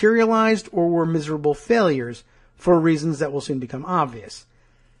never materialized or were miserable failures for reasons that will soon become obvious.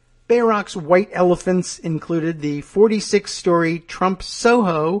 Bayrock's white elephants included the 46-story Trump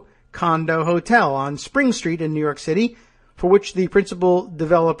Soho condo hotel on Spring Street in New York City, for which the principal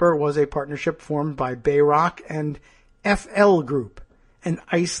developer was a partnership formed by Bayrock and FL Group, an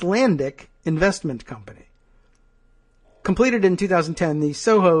Icelandic investment company. Completed in 2010, the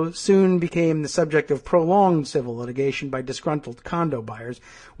Soho soon became the subject of prolonged civil litigation by disgruntled condo buyers.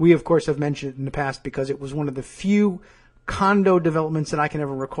 We, of course, have mentioned it in the past because it was one of the few condo developments that I can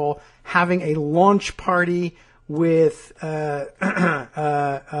ever recall having a launch party with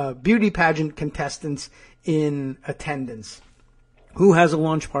beauty pageant contestants in attendance. Who has a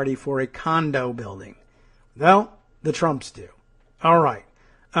launch party for a condo building? Well, the Trumps do. All right.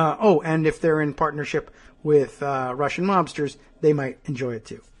 And if they're in partnership with Russian mobsters, they might enjoy it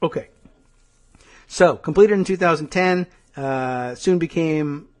too. Okay. So, completed in 2010, soon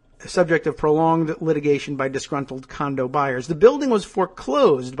became a subject of prolonged litigation by disgruntled condo buyers. The building was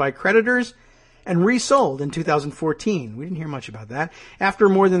foreclosed by creditors and resold in 2014. We didn't hear much about that. After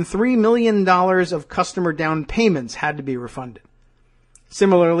more than $3 million of customer down payments had to be refunded.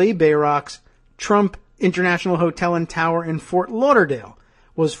 Similarly, Bayrock's Trump International Hotel and Tower in Fort Lauderdale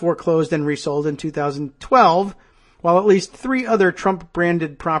was foreclosed and resold in 2012, while at least 3 other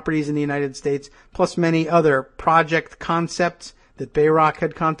Trump-branded properties in the United States, plus many other project concepts that Bayrock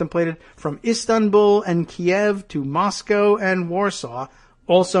had contemplated, from Istanbul and Kiev to Moscow and Warsaw,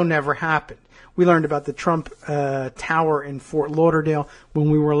 also never happened. We learned about the Trump Tower in Fort Lauderdale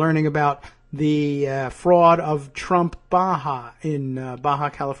when we were learning about the fraud of Trump Baja in Baja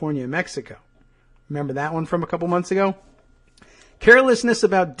California, Mexico. Remember that one from a couple months ago? Carelessness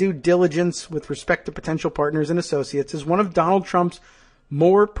about due diligence with respect to potential partners and associates is one of Donald Trump's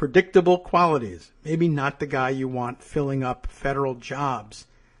more predictable qualities. Maybe not the guy you want filling up federal jobs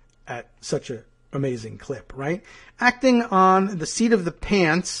at such an amazing clip, right? Acting on the seat of the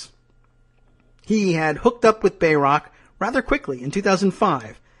pants, he had hooked up with Bayrock rather quickly in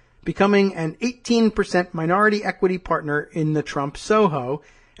 2005, becoming an 18% minority equity partner in the Trump Soho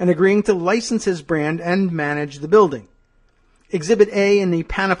and agreeing to license his brand and manage the building. Exhibit A in the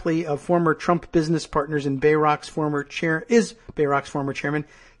panoply of former Trump business partners in Bayrock's former chairman,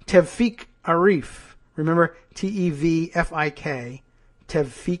 Tevfik Arif. Remember, Tevfik,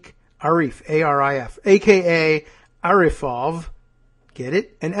 Tevfik Arif, A-R-I-F, a.k.a. Arifov, get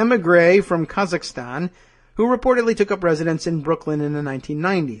it? An emigre from Kazakhstan who reportedly took up residence in Brooklyn in the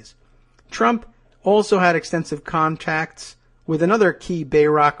 1990s. Trump also had extensive contacts with another key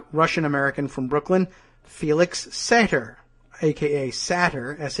Bayrock Russian-American from Brooklyn, Felix Sater, a.k.a.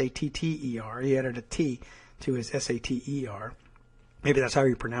 Satter, S-A-T-T-E-R. He added a T to his S-A-T-E-R. Maybe that's how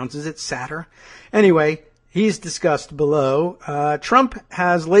he pronounces it, Satter. Anyway, he's discussed below. Trump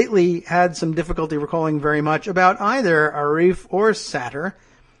has lately had some difficulty recalling very much about either Arif or Satter,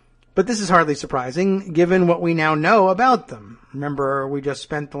 but this is hardly surprising given what we now know about them. Remember, we just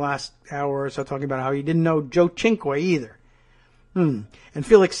spent the last hour or so talking about how he didn't know Joe Cinque either. And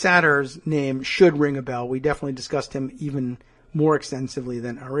Felix Satter's name should ring a bell. We definitely discussed him even more extensively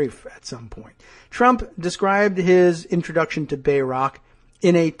than Arif at some point. Trump described his introduction to Bayrock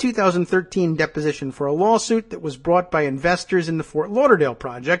in a 2013 deposition for a lawsuit that was brought by investors in the Fort Lauderdale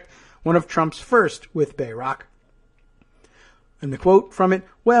project, one of Trump's first with Bayrock. And the quote from it,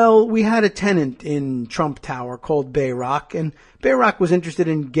 "Well, we had a tenant in Trump Tower called Bayrock, and Bayrock was interested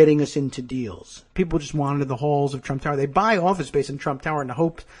in getting us into deals. People just wanted the halls of Trump Tower. They buy office space in Trump Tower in the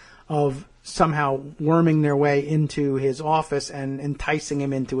hope of somehow worming their way into his office and enticing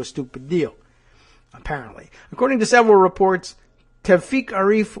him into a stupid deal, apparently. According to several reports, Tevfik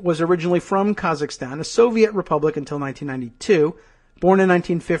Arif was originally from Kazakhstan, a Soviet republic until 1992. Born in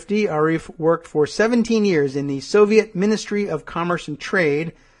 1950, Arif worked for 17 years in the Soviet Ministry of Commerce and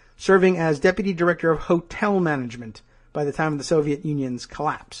Trade, serving as Deputy Director of Hotel Management by the time of the Soviet Union's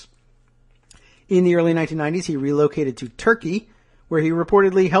collapse. In the early 1990s, he relocated to Turkey, where he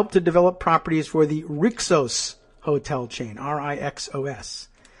reportedly helped to develop properties for the Rixos hotel chain, R-I-X-O-S.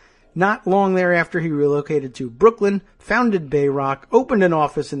 Not long thereafter, he relocated to Brooklyn, founded Bayrock, opened an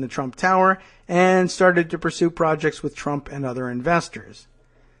office in the Trump Tower, and started to pursue projects with Trump and other investors.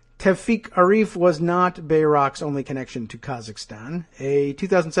 Tevfik Arif was not Bayrock's only connection to Kazakhstan. A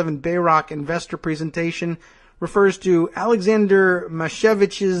 2007 Bayrock investor presentation refers to Alexander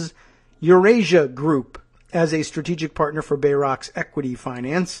Mashevich's Eurasia Group as a strategic partner for Bayrock's equity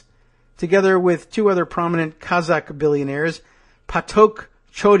finance, together with two other prominent Kazakh billionaires, Patok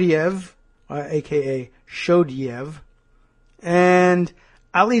Chodiev, a.k.a. Shodiev, and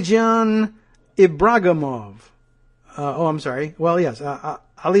Alijan Ibragimov. Alijan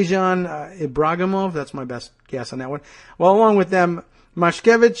Ibragimov, that's my best guess on that one. Well, along with them,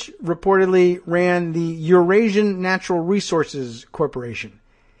 Mashkevich reportedly ran the Eurasian Natural Resources Corporation.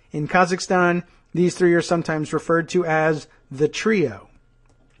 In Kazakhstan, these three are sometimes referred to as the Trio.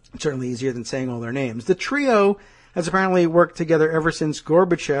 It's certainly easier than saying all their names. The Trio has apparently worked together ever since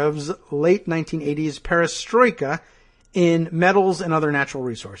Gorbachev's late 1980s perestroika in metals and other natural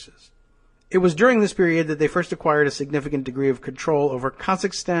resources. It was during this period that they first acquired a significant degree of control over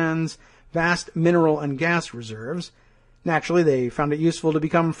Kazakhstan's vast mineral and gas reserves. Naturally, they found it useful to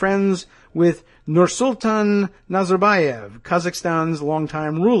become friends with Nursultan Nazarbayev, Kazakhstan's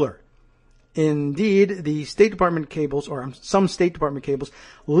longtime ruler. Indeed, the State Department cables, or some State Department cables,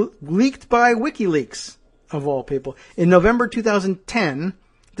 leaked by WikiLeaks, of all people, in November 2010,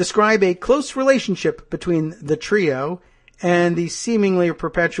 describe a close relationship between the Trio and the seemingly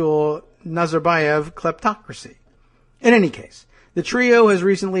perpetual Nazarbayev kleptocracy. In any case, the Trio has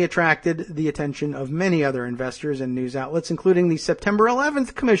recently attracted the attention of many other investors and news outlets, including the September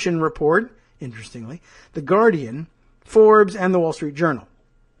 11th Commission report, interestingly, The Guardian, Forbes, and the Wall Street Journal.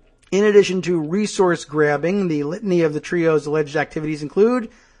 In addition to resource grabbing, the litany of the Trio's alleged activities include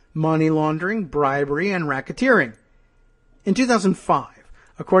money laundering, bribery, and racketeering. In 2005,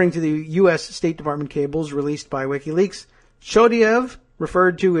 according to the U.S. State Department cables released by WikiLeaks, Shodiev,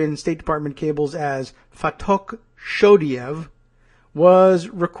 referred to in State Department cables as Fatok Shodiev, was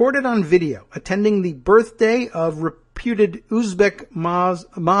recorded on video attending the birthday of reputed Uzbek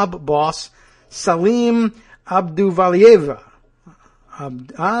mob boss Salim Abduvaliyeva.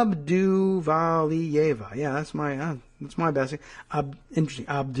 Abduvaliyeva. Yeah, that's my best. Interesting.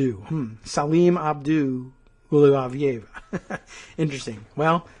 Salim Abduvaliyeva. Interesting.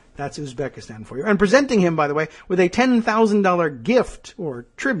 Well, that's Uzbekistan for you. And presenting him, by the way, with a $10,000 gift or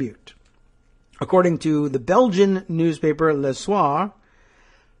tribute. According to the Belgian newspaper Le Soir,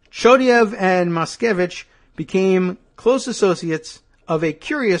 Shodiev and Mashkevich became close associates of a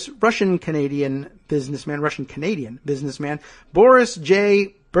curious Russian-Canadian businessman, Boris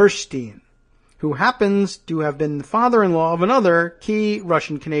J. Burstein, who happens to have been the father-in-law of another key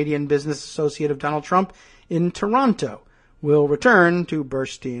Russian-Canadian business associate of Donald Trump in Toronto. We'll return to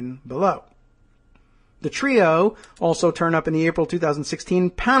Burstein below. The Trio also turn up in the April 2016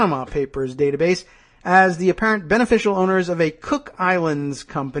 Panama Papers database as the apparent beneficial owners of a Cook Islands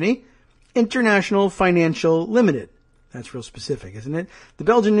company, International Financial Limited. That's real specific, isn't it? The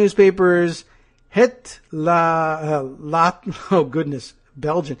Belgian newspapers Het Laatste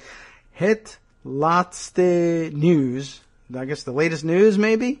Nieuws, I guess the latest news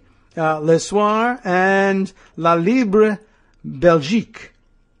maybe, Le Soir and La Libre Belgique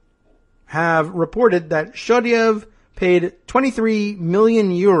have reported that Shodiev paid 23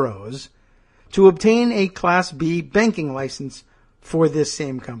 million euros to obtain a Class B banking license for this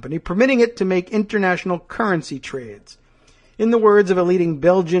same company, permitting it to make international currency trades. In the words of a leading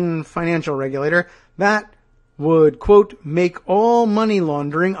Belgian financial regulator, that would, quote, make all money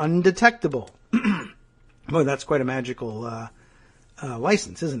laundering undetectable. Well, that's quite a magical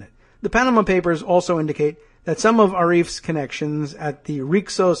license, isn't it? The Panama Papers also indicate that some of Arif's connections at the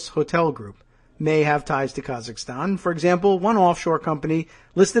Rixos Hotel Group may have ties to Kazakhstan. For example, one offshore company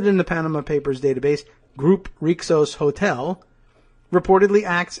listed in the Panama Papers database, Group Rixos Hotel, reportedly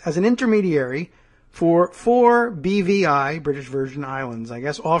acts as an intermediary for 4 BVI, British Virgin Islands, I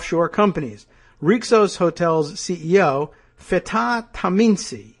guess, offshore companies. Rixos Hotel's CEO, Fatah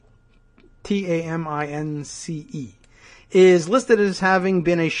Taminci, Tamince, is listed as having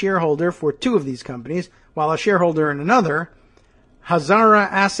been a shareholder for 2 of these companies, while a shareholder in another, Hazara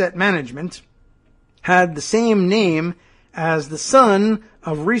Asset Management, had the same name as the son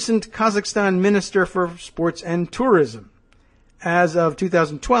of recent Kazakhstan Minister for Sports and Tourism. As of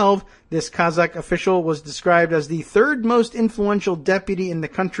 2012, this Kazakh official was described as the 3rd most influential deputy in the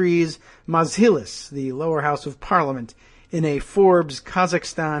country's Majlis, the lower house of parliament, in a Forbes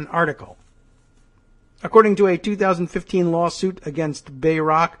Kazakhstan article. According to a 2015 lawsuit against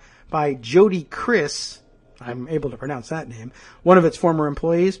Bayrock by Jody Chris, I'm able to pronounce that name, one of its former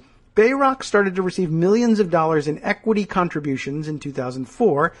employees, Bayrock started to receive millions of dollars in equity contributions in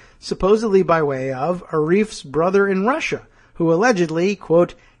 2004, supposedly by way of Arif's brother in Russia, who allegedly,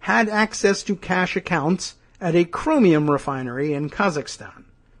 quote, had access to cash accounts at a chromium refinery in Kazakhstan.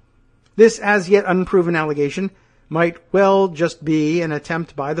 This as yet unproven allegation might well just be an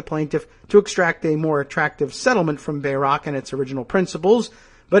attempt by the plaintiff to extract a more attractive settlement from Bayrock and its original principles,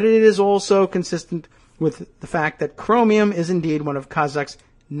 but it is also consistent with the fact that chromium is indeed one of Kazakh's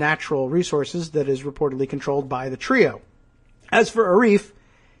natural resources that is reportedly controlled by the trio. As for Arif,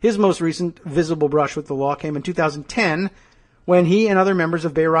 his most recent visible brush with the law came in 2010, when he and other members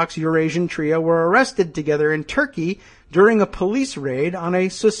of Bayrock's Eurasian trio were arrested together in Turkey during a police raid on a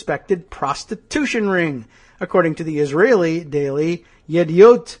suspected prostitution ring, according to the Israeli daily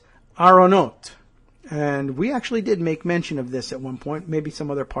Yediot Aronot. And we actually did make mention of this at one point. Maybe some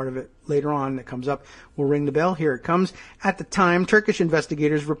other part of it later on that comes up will ring the bell. Here it comes. At the time, Turkish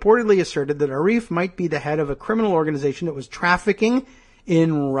investigators reportedly asserted that Arif might be the head of a criminal organization that was trafficking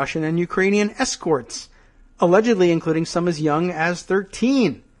in Russian and Ukrainian escorts, allegedly including some as young as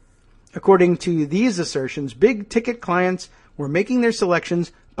 13. According to these assertions, big-ticket clients were making their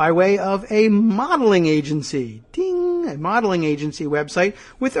selections by way of a modeling agency. Ding! A modeling agency website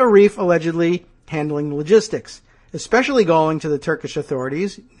with Arif allegedly handling the logistics. Especially galling to the Turkish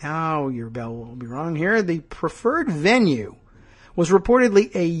authorities, now your bell will be wrong here, the preferred venue was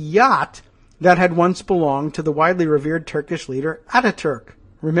reportedly a yacht that had once belonged to the widely revered Turkish leader Ataturk.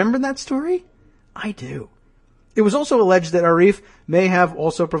 Remember that story? I do. It was also alleged that Arif may have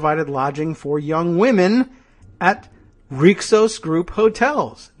also provided lodging for young women at Rixos Group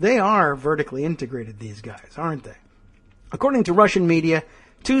hotels. They are vertically integrated, these guys, aren't they? According to Russian media,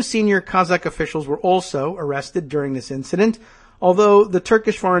 2 senior Kazakh officials were also arrested during this incident, although the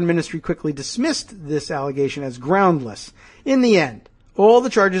Turkish Foreign Ministry quickly dismissed this allegation as groundless. In the end, all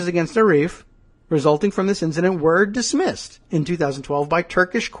the charges against Arif resulting from this incident were dismissed in 2012 by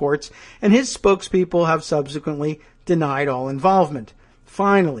Turkish courts, and his spokespeople have subsequently denied all involvement.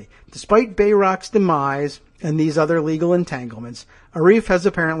 Finally, despite Bayrock's demise and these other legal entanglements, Arif has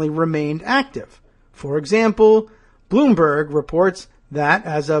apparently remained active. For example, Bloomberg reports that,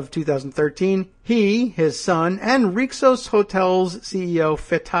 as of 2013, he, his son, and Rixos Hotel's CEO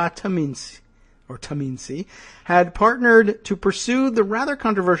Fatah Taminci had partnered to pursue the rather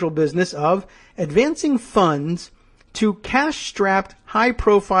controversial business of advancing funds to cash-strapped,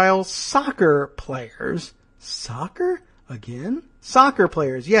 high-profile soccer players. Soccer? Again? Soccer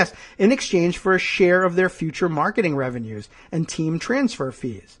players, yes, in exchange for a share of their future marketing revenues and team transfer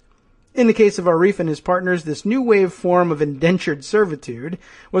fees. In the case of Arif and his partners, this new wave form of indentured servitude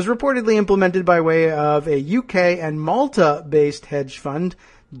was reportedly implemented by way of a UK and Malta-based hedge fund,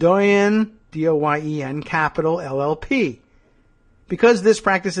 Doyen, D-O-Y-E-N, Capital, LLP. Because this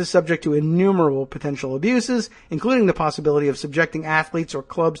practice is subject to innumerable potential abuses, including the possibility of subjecting athletes or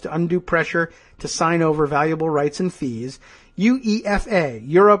clubs to undue pressure to sign over valuable rights and fees, UEFA,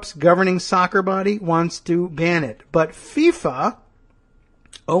 Europe's governing soccer body, wants to ban it. But FIFA,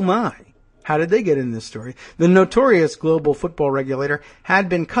 oh my, how did they get in this story? The notorious global football regulator had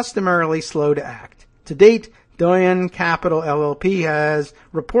been customarily slow to act. To date, Doyen Capital LLP has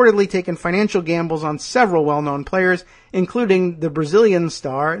reportedly taken financial gambles on several well-known players, including the Brazilian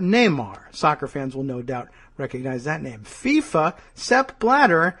star Neymar. Soccer fans will no doubt recognize that name. FIFA, Sepp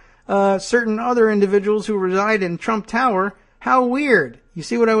Blatter, certain other individuals who reside in Trump Tower. How weird. You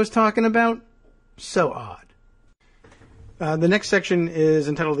see what I was talking about? So odd. The next section is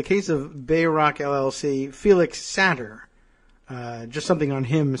entitled The Case of Bayrock LLC, Felix Satter. Just something on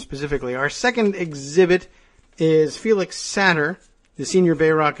him specifically. Our second exhibit is Felix Satter, the senior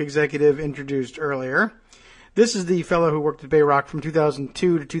Bayrock executive introduced earlier. This is the fellow who worked at Bayrock from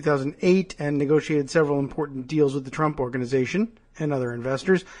 2002 to 2008 and negotiated several important deals with the Trump Organization and other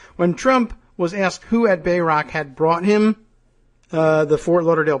investors. When Trump was asked who at Bayrock had brought him the Fort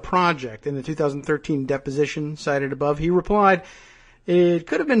Lauderdale project in the 2013 deposition cited above, he replied, "It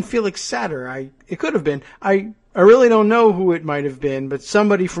could have been Felix Satter. It could have been. I really don't know who it might have been, but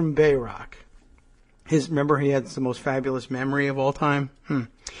somebody from Bayrock." Remember, he had the most fabulous memory of all time.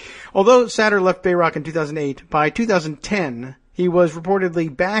 Although Satter left Bayrock in 2008, by 2010, he was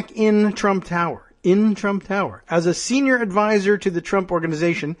reportedly back in Trump Tower, as a senior advisor to the Trump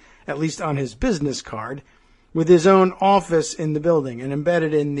Organization, at least on his business card, with his own office in the building. And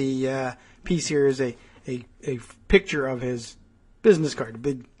embedded in the piece here is a picture of his business card, a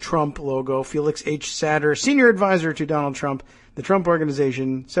big Trump logo, Felix H. Satter, senior advisor to Donald Trump, the Trump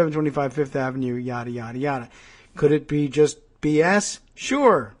Organization, 725 Fifth Avenue, yada, yada, yada. Could it be just BS?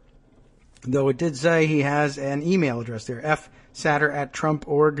 Sure. Though it did say he has an email address there,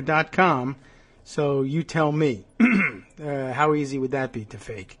 fsatter@trumporg.com. So you tell me, how easy would that be to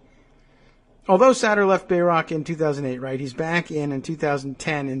fake? Although Satter left Bayrock in 2008, right, he's back in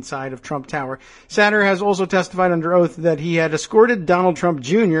 2010 inside of Trump Tower. Satter has also testified under oath that he had escorted Donald Trump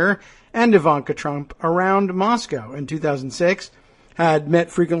Jr. and Ivanka Trump around Moscow in 2006, had met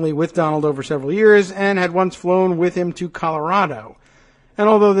frequently with Donald over several years, and had once flown with him to Colorado. And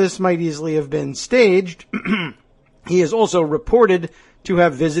although this might easily have been staged, he is also reported to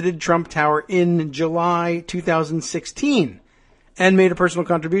have visited Trump Tower in July 2016 and made a personal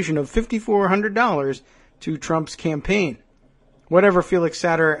contribution of $5,400 to Trump's campaign. Whatever Felix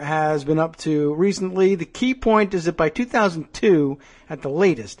Satter has been up to recently, the key point is that by 2002, at the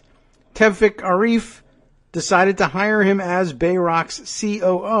latest, Tevfik Arif decided to hire him as Bayrock's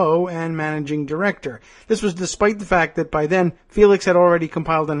COO and managing director. This was despite the fact that by then, Felix had already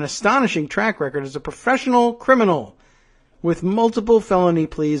compiled an astonishing track record as a professional criminal with multiple felony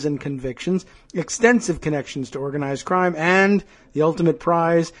pleas and convictions, extensive connections to organized crime, and, the ultimate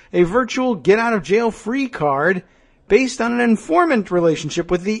prize, a virtual get-out-of-jail-free card based on an informant relationship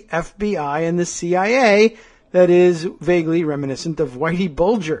with the FBI and the CIA that is vaguely reminiscent of Whitey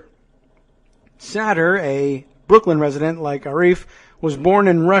Bulger. Satter, a Brooklyn resident like Arif, was born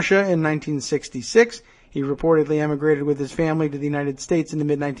in Russia in 1966. He reportedly emigrated with his family to the United States in the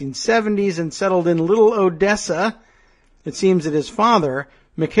mid-1970s and settled in Little Odessa. It seems that his father,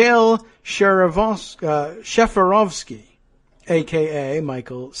 Mikhail Sheferovsky, a.k.a.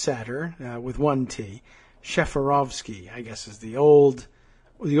 Michael Satter, with one T, Sheferovsky, I guess is the old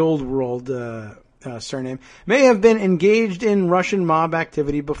world surname, may have been engaged in Russian mob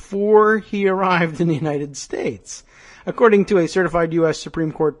activity before he arrived in the United States. According to a certified U.S.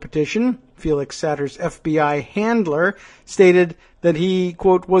 Supreme Court petition, Felix Satter's FBI handler stated that he,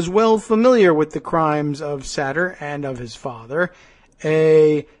 quote, was well familiar with the crimes of Satter and of his father,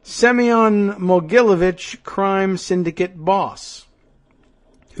 a Semyon Mogilovich crime syndicate boss.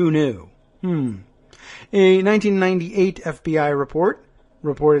 Who knew? A 1998 FBI report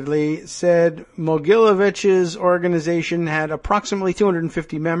reportedly said Mogilovich's organization had approximately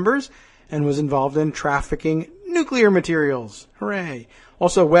 250 members and was involved in trafficking nuclear materials. Hooray.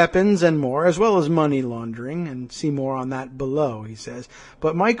 Also weapons and more, as well as money laundering, and see more on that below, he says.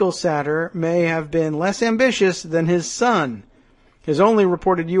 But Michael Satter may have been less ambitious than his son. His only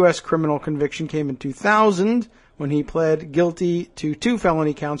reported U.S. criminal conviction came in 2000, when he pled guilty to 2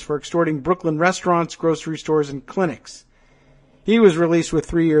 felony counts for extorting Brooklyn restaurants, grocery stores, and clinics. He was released with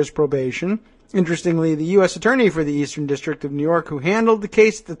 3 years probation. Interestingly, the U.S. Attorney for the Eastern District of New York, who handled the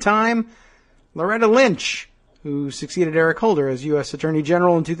case at the time, Loretta Lynch, who succeeded Eric Holder as U.S. Attorney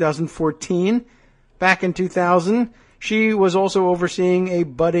General in 2014. Back in 2000, she was also overseeing a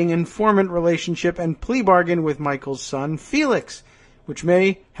budding informant relationship and plea bargain with Michael's son, Felix, which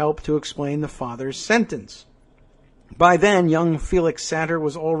may help to explain the father's sentence. By then, young Felix Satter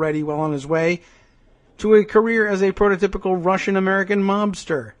was already well on his way to a career as a prototypical Russian-American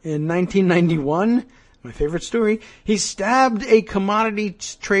mobster. In 1991, my favorite story, he stabbed a commodity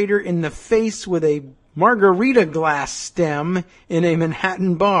trader in the face with a margarita glass stem in a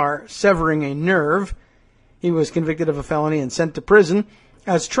Manhattan bar, severing a nerve. He was convicted of a felony and sent to prison.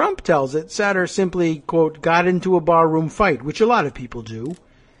 As Trump tells it, Satter simply, quote, got into a barroom fight, which a lot of people do.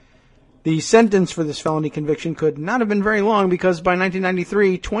 The sentence for this felony conviction could not have been very long because by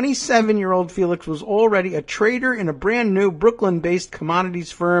 1993, 27-year-old Felix was already a trader in a brand new Brooklyn-based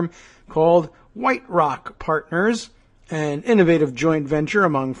commodities firm called White Rock Partners, an innovative joint venture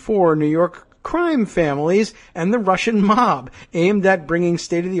among 4 New York crime families and the Russian mob aimed at bringing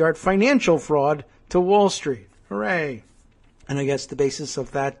state-of-the-art financial fraud to Wall Street. Hooray. And I guess the basis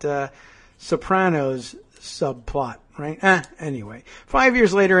of that Sopranos subplot, right? Anyway. 5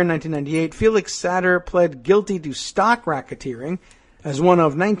 years later, in 1998, Felix Sater pled guilty to stock racketeering as one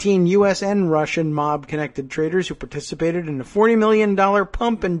of 19 U.S. and Russian mob-connected traders who participated in a $40 million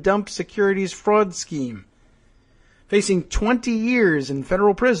pump-and-dump securities fraud scheme. Facing 20 years in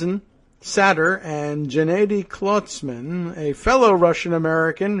federal prison, Sater and Gennady Klotzman, a fellow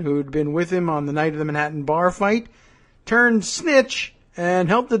Russian-American who'd been with him on the night of the Manhattan bar fight, turned snitch and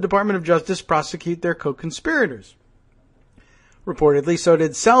helped the Department of Justice prosecute their co-conspirators. Reportedly, so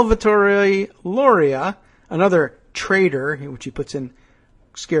did Salvatore Loria, another trader, which he puts in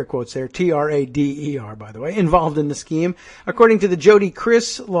scare quotes there, Trader, by the way, involved in the scheme. According to the Jody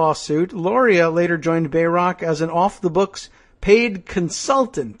Criss lawsuit, Loria later joined Bayrock as an off-the-books paid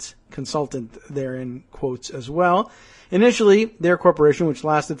consultant there in quotes as well. Initially, their corporation, which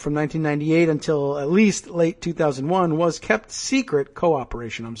lasted from 1998 until at least late 2001, was kept secret,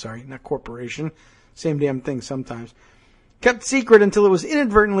 not corporation, same damn thing sometimes. Kept secret until it was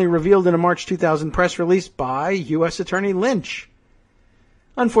inadvertently revealed in a March 2000 press release by U.S. Attorney Lynch.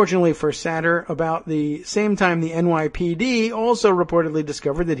 Unfortunately for Sater, about the same time the NYPD also reportedly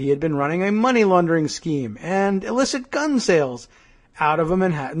discovered that he had been running a money laundering scheme and illicit gun sales out of a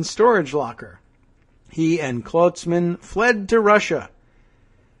Manhattan storage locker. He and Klotzman fled to Russia.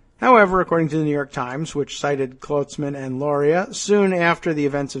 However, according to the New York Times, which cited Klotzman and Loria, soon after the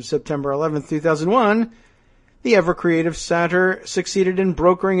events of September 11, 2001, the ever-creative Sater succeeded in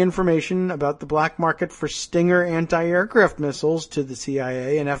brokering information about the black market for Stinger anti-aircraft missiles to the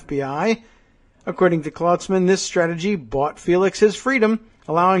CIA and FBI. According to Klotzman, this strategy bought Felix his freedom,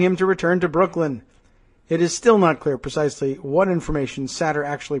 allowing him to return to Brooklyn. It is still not clear precisely what information Sater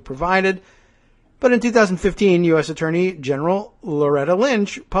actually provided, but in 2015, U.S. Attorney General Loretta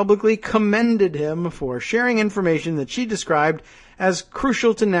Lynch publicly commended him for sharing information that she described as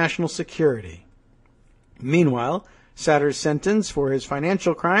crucial to national security. Meanwhile, Sater's sentence for his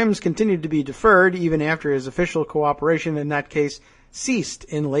financial crimes continued to be deferred even after his official cooperation in that case ceased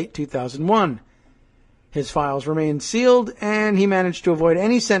in late 2001. His files remained sealed, and he managed to avoid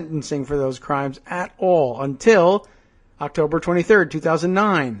any sentencing for those crimes at all until October 23,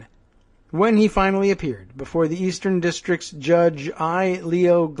 2009, when he finally appeared before the Eastern District's Judge I.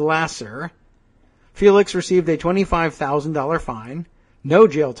 Leo Glasser. Felix received a $25,000 fine, no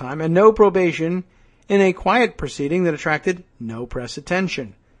jail time, and no probation in a quiet proceeding that attracted no press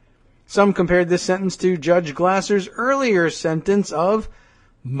attention. Some compared this sentence to Judge Glasser's earlier sentence of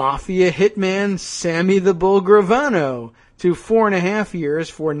Mafia hitman Sammy the Bull Gravano to 4.5 years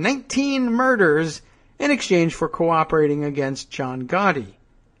for 19 murders in exchange for cooperating against John Gotti.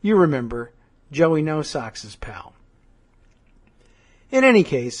 You remember, Joey No Socks' pal. In any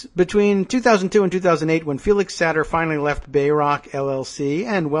case, between 2002 and 2008, when Felix Sater finally left Bayrock LLC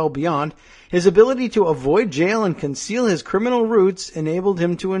and well beyond, his ability to avoid jail and conceal his criminal roots enabled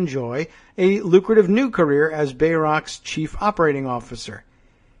him to enjoy a lucrative new career as Bayrock's chief operating officer.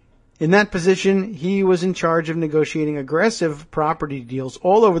 In that position, he was in charge of negotiating aggressive property deals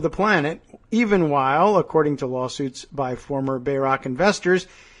all over the planet, even while, according to lawsuits by former Bayrock investors,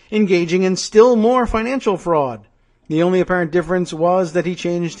 engaging in still more financial fraud. The only apparent difference was that he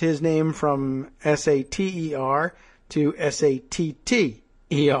changed his name from Sater to Satter.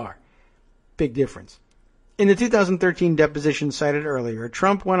 Big difference. In the 2013 deposition cited earlier,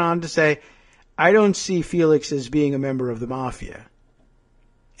 Trump went on to say, "I don't see Felix as being a member of the mafia."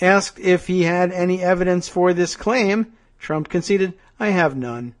 Asked if he had any evidence for this claim, Trump conceded, "I have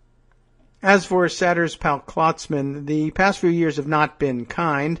none." As for Sater's pal Klotzman, the past few years have not been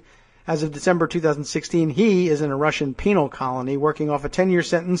kind. As of December 2016, he is in a Russian penal colony working off a 10-year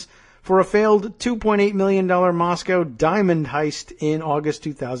sentence for a failed $2.8 million Moscow diamond heist in August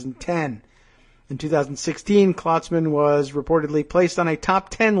 2010. In 2016, Klotzman was reportedly placed on a top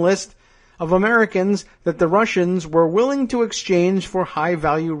 10 list of Americans that the Russians were willing to exchange for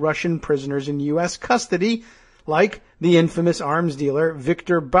high-value Russian prisoners in U.S. custody, like the infamous arms dealer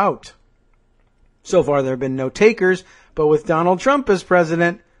Victor Bout. So far, there have been no takers, but with Donald Trump as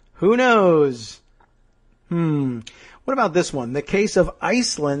president, who knows? What about this one? The case of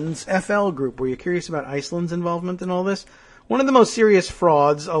Iceland's FL Group. Were you curious about Iceland's involvement in all this? One of the most serious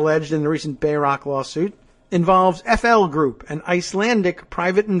frauds alleged in the recent Bayrock lawsuit involves FL Group, an Icelandic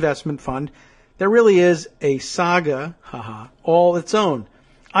private investment fund that really is a saga, all its own.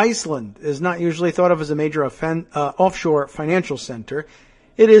 Iceland is not usually thought of as a major offshore financial center.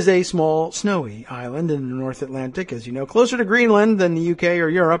 It is a small, snowy island in the North Atlantic, as you know, closer to Greenland than the UK or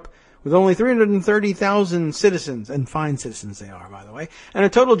Europe, with only 330,000 citizens, and fine citizens they are, by the way, and a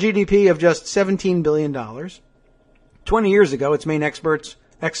total GDP of just $17 billion. 20 years ago, its main exports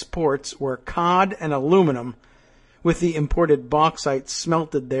Exports were cod and aluminum, with the imported bauxite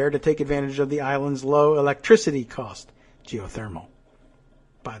smelted there to take advantage of the island's low electricity cost. Geothermal,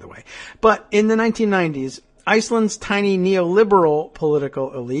 by the way. But in the 1990s, Iceland's tiny neoliberal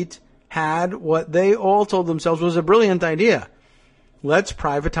political elite had what they all told themselves was a brilliant idea. Let's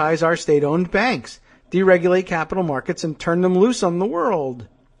privatize our state-owned banks, deregulate capital markets, and turn them loose on the world.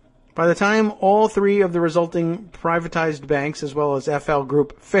 By the time all three of the resulting privatized banks, as well as FL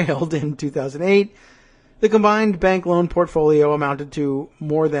Group, failed in 2008, the combined bank loan portfolio amounted to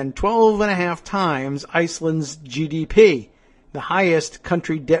more than 12.5 times Iceland's GDP, the highest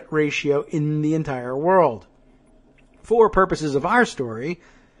country debt ratio in the entire world. For purposes of our story,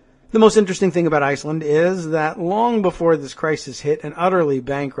 the most interesting thing about Iceland is that long before this crisis hit and utterly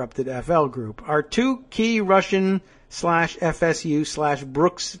bankrupted FL Group, our two key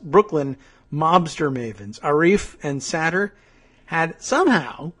Russian/FSU/Brooklyn mobster mavens, Arif and Satter, had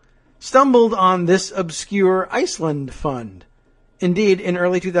somehow stumbled on this obscure Iceland fund. Indeed, in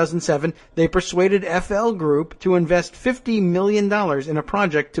early 2007, they persuaded FL Group to invest $50 million in a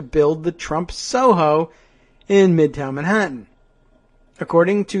project to build the Trump Soho in Midtown Manhattan.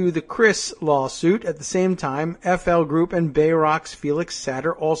 According to the Chris lawsuit, at the same time, FL Group and Bayrock's Felix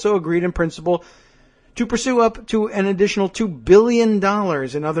Satter also agreed in principle to pursue up to an additional $2 billion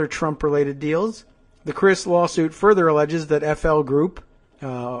in other Trump-related deals. The Chris lawsuit further alleges that FL Group,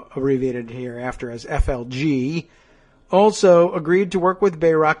 abbreviated hereafter as FLG, also agreed to work with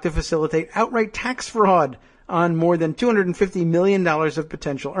Bayrock to facilitate outright tax fraud on more than $250 million of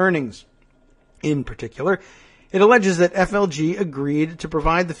potential earnings. In particular, it alleges that FLG agreed to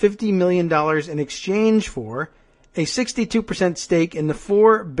provide the $50 million in exchange for a 62% stake in the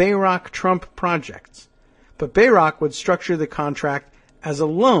 4 Bayrock Trump projects. But Bayrock would structure the contract as a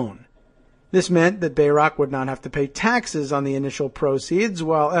loan. This meant that Bayrock would not have to pay taxes on the initial proceeds,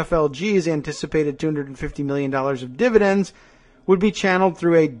 while FLG's anticipated $250 million of dividends would be channeled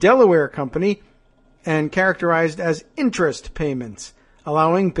through a Delaware company and characterized as interest payments,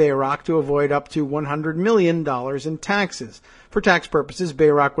 allowing Bayrock to avoid up to $100 million in taxes. For tax purposes,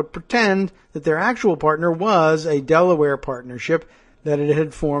 Bayrock would pretend that their actual partner was a Delaware partnership that it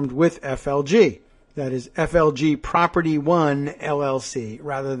had formed with FLG. That is FLG Property One LLC,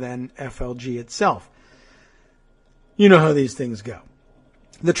 rather than FLG itself. You know how these things go.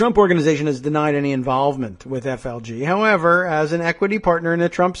 The Trump Organization has denied any involvement with FLG. However, as an equity partner in the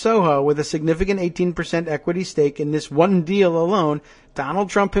Trump Soho with a significant 18% equity stake in this one deal alone, Donald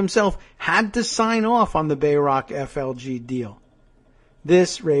Trump himself had to sign off on the Bayrock FLG deal.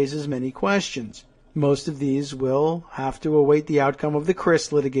 This raises many questions. Most of these will have to await the outcome of the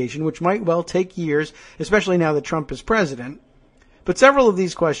Chris litigation, which might well take years, especially now that Trump is president. But several of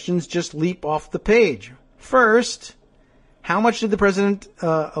these questions just leap off the page. First, how much did the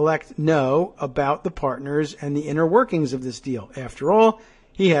president-elect know about the partners and the inner workings of this deal? After all,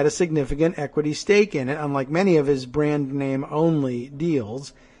 he had a significant equity stake in it, unlike many of his brand name-only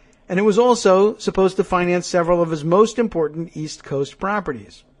deals, and it was also supposed to finance several of his most important East Coast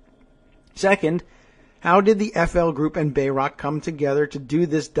properties. Second, how did the FL Group and Bayrock come together to do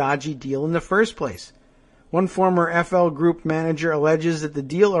this dodgy deal in the first place? One former FL Group manager alleges that the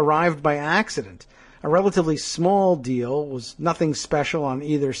deal arrived by accident. A relatively small deal, was nothing special on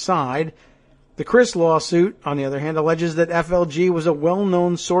either side. The Chris lawsuit, on the other hand, alleges that FLG was a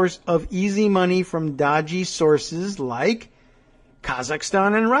well-known source of easy money from dodgy sources like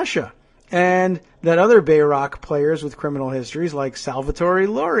Kazakhstan and Russia, and that other Bayrock players with criminal histories like Salvatore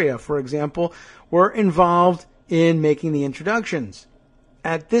Lauria, for example, were involved in making the introductions.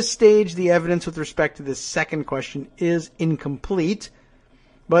 At this stage, the evidence with respect to this second question is incomplete,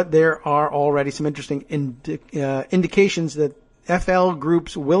 but there are already some interesting indications that FL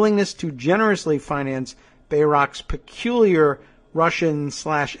Group's willingness to generously finance Bayrock's peculiar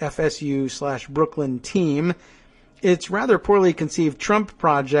Russian/FSU/Brooklyn team, its rather poorly conceived Trump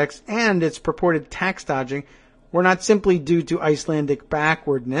projects, and its purported tax dodging were not simply due to Icelandic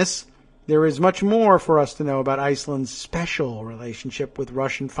backwardness. There is much more for us to know about Iceland's special relationship with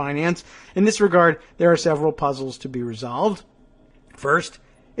Russian finance. In this regard, there are several puzzles to be resolved. First,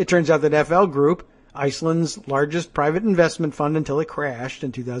 it turns out that FL Group, Iceland's largest private investment fund until it crashed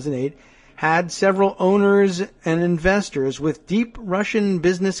in 2008, had several owners and investors with deep Russian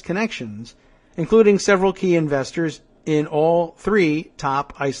business connections, including several key investors in all 3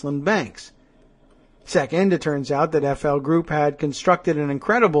 top Iceland banks. Second, it turns out that FL Group had constructed an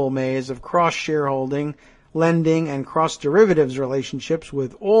incredible maze of cross-shareholding, lending, and cross-derivatives relationships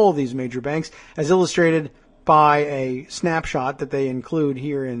with all these major banks, as illustrated by a snapshot that they include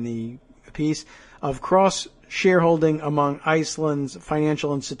here in the piece of cross shareholding among Iceland's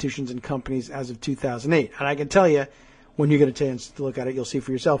financial institutions and companies as of 2008. And I can tell you, when you get a chance to look at it, you'll see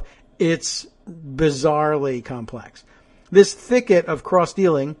for yourself, it's bizarrely complex. This thicket of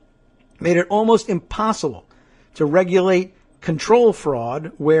cross-dealing made it almost impossible to regulate control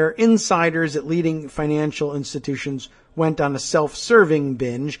fraud, where insiders at leading financial institutions went on a self-serving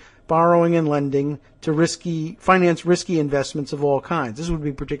binge, borrowing and lending to finance risky investments of all kinds. This would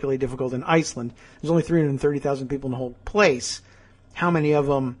be particularly difficult in Iceland. There's only 330,000 people in the whole place. How many of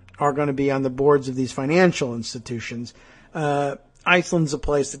them are going to be on the boards of these financial institutions? Iceland's a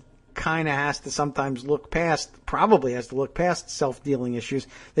place that kind of has to sometimes probably has to look past self-dealing issues.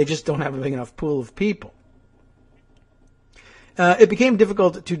 They just don't have a big enough pool of people. It became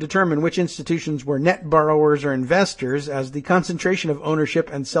difficult to determine which institutions were net borrowers or investors, as the concentration of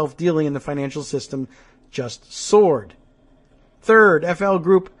ownership and self-dealing in the financial system just soared. Third, FL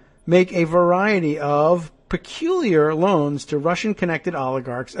Group make a variety of peculiar loans to Russian-connected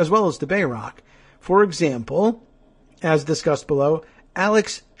oligarchs as well as to Bayrock. For example, as discussed below,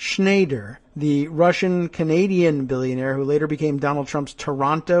 Alex Schneider, the Russian-Canadian billionaire who later became Donald Trump's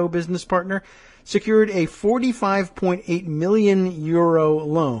Toronto business partner, secured a 45.8 million euro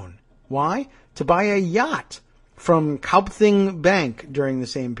loan. Why? To buy a yacht from Kaupthing Bank during the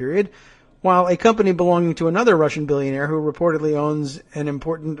same period, while a company belonging to another Russian billionaire who reportedly owns an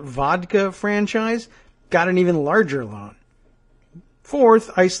important vodka franchise got an even larger loan. Fourth,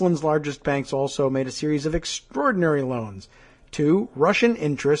 Iceland's largest banks also made a series of extraordinary loans to Russian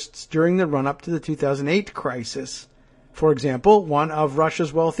interests during the run-up to the 2008 crisis. For example, one of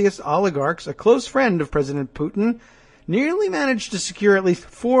Russia's wealthiest oligarchs, a close friend of President Putin, nearly managed to secure at least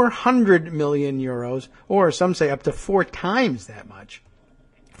 400 million euros, or some say up to 4 times that much,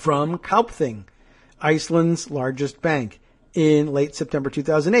 from Kaupthing, Iceland's largest bank, in late September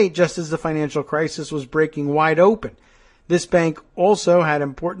 2008, just as the financial crisis was breaking wide open. This bank also had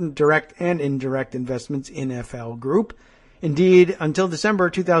important direct and indirect investments in FL Group. Indeed, until December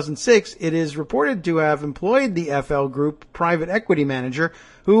 2006, it is reported to have employed the FL Group private equity manager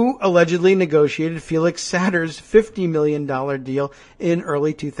who allegedly negotiated Felix Satter's $50 million deal in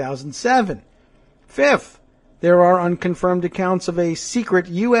early 2007. Fifth, there are unconfirmed accounts of a secret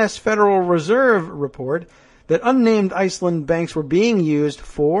U.S. Federal Reserve report that unnamed Iceland banks were being used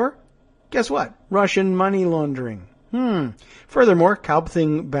for, guess what, Russian money laundering. Furthermore,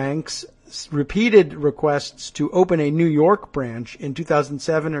 Kaupthing Bank's repeated requests to open a New York branch in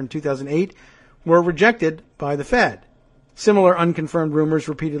 2007 and 2008 were rejected by the Fed. Similar unconfirmed rumors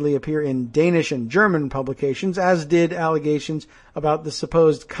repeatedly appear in Danish and German publications, as did allegations about the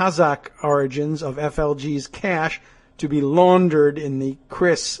supposed Kazakh origins of FLG's cash to be laundered in the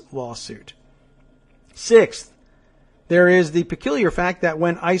Chris lawsuit. Sixth, there is the peculiar fact that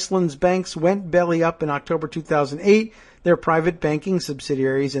when Iceland's banks went belly up in October 2008, their private banking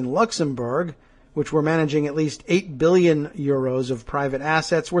subsidiaries in Luxembourg, which were managing at least 8 billion euros of private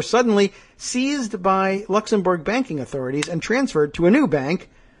assets, were suddenly seized by Luxembourg banking authorities and transferred to a new bank,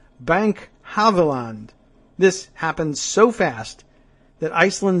 Bank Haveland. This happened so fast that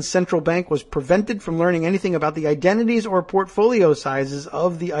Iceland's central bank was prevented from learning anything about the identities or portfolio sizes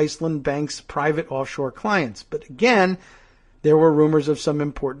of the Iceland bank's private offshore clients. But again, there were rumors of some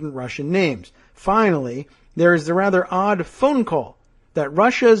important Russian names. Finally, there is the rather odd phone call that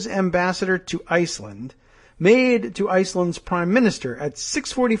Russia's ambassador to Iceland made to Iceland's prime minister at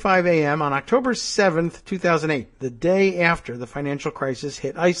 6:45 a.m. on October 7th, 2008, the day after the financial crisis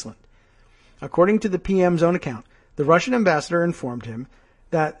hit Iceland. According to the PM's own account, the Russian ambassador informed him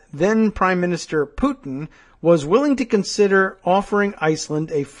that then Prime Minister Putin was willing to consider offering Iceland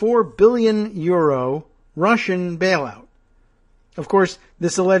a 4 billion euro Russian bailout. Of course,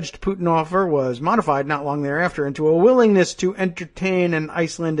 this alleged Putin offer was modified not long thereafter into a willingness to entertain an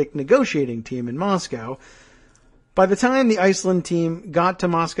Icelandic negotiating team in Moscow. By the time the Iceland team got to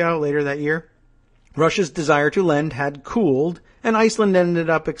Moscow later that year, Russia's desire to lend had cooled, and Iceland ended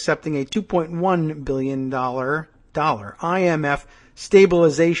up accepting a $2.1 billion IMF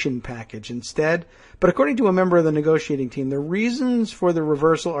stabilization package instead. But according to a member of the negotiating team, the reasons for the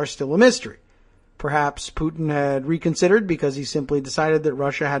reversal are still a mystery. Perhaps Putin had reconsidered because he simply decided that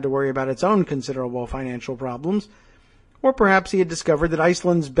Russia had to worry about its own considerable financial problems. Or perhaps he had discovered that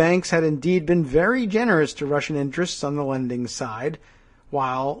Iceland's banks had indeed been very generous to Russian interests on the lending side,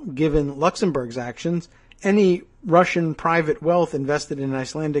 while, given Luxembourg's actions, any Russian private wealth invested in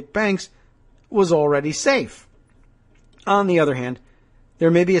Icelandic banks was already safe. On the other hand, there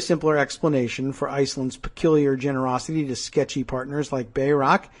may be a simpler explanation for Iceland's peculiar generosity to sketchy partners like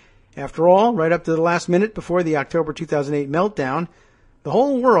Bayrock. After all, right up to the last minute before the October 2008 meltdown, the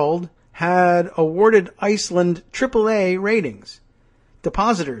whole world had awarded Iceland AAA ratings.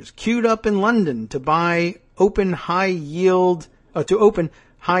 Depositors queued up in London to open high-yield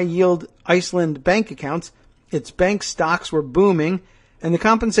Iceland bank accounts. Its bank stocks were booming, and the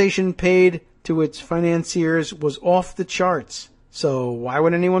compensation paid to its financiers was off the charts. So why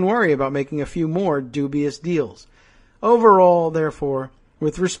would anyone worry about making a few more dubious deals? Overall, therefore,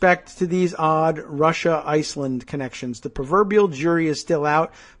 with respect to these odd Russia-Iceland connections, the proverbial jury is still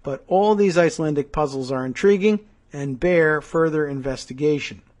out, but all these Icelandic puzzles are intriguing and bear further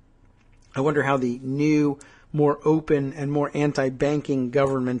investigation. I wonder how the new, more open and more anti-banking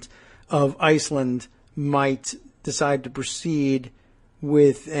government of Iceland might decide to proceed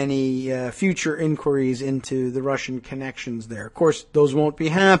with any future inquiries into the Russian connections there. Of course, those won't be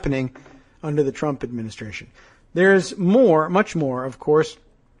happening under the Trump administration. There's more, much more, of course.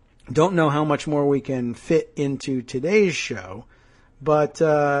 Don't know how much more we can fit into today's show. But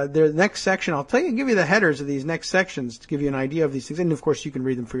the next section, I'll give you the headers of these next sections to give you an idea of these things. And, of course, you can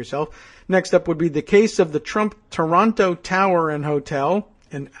read them for yourself. Next up would be the case of the Trump Toronto Tower and Hotel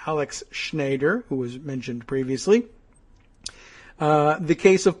and Alex Schneider, who was mentioned previously. The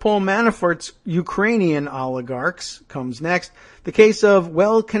case of Paul Manafort's Ukrainian oligarchs comes next. The case of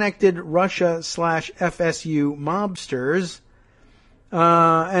well-connected Russia/FSU mobsters.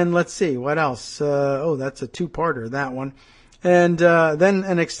 And let's see, what else? That's a two-parter, that one. And then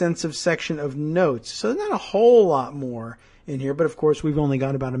an extensive section of notes. So not a whole lot more in here, but of course we've only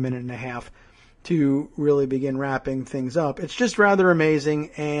got about a minute and a half to really begin wrapping things up. It's just rather amazing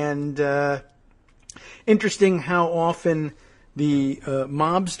and interesting how often the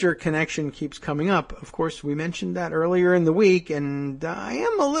mobster connection keeps coming up. Of course, we mentioned that earlier in the week, and I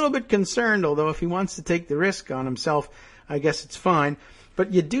am a little bit concerned, although if he wants to take the risk on himself, I guess it's fine.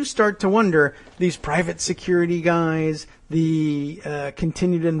 But you do start to wonder, these private security guys, the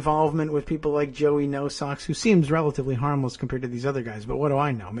continued involvement with people like Joey No Socks, who seems relatively harmless compared to these other guys, but what do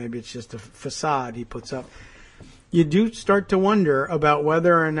I know? Maybe it's just a facade he puts up. You do start to wonder about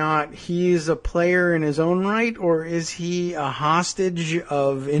whether or not he's a player in his own right, or is he a hostage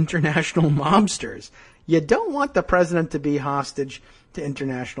of international mobsters? You don't want the president to be hostage to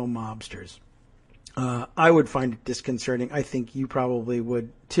international mobsters. I would find it disconcerting. I think you probably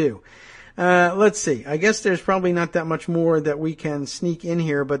would too. Let's see. I guess there's probably not that much more that we can sneak in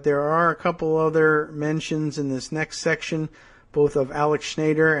here, but there are a couple other mentions in this next section, both of Alex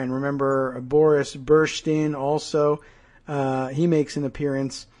Schneider and remember Boris Burstein also. He makes an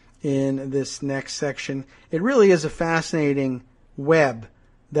appearance in this next section. It really is a fascinating web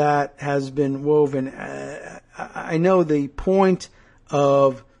that has been woven. I know the point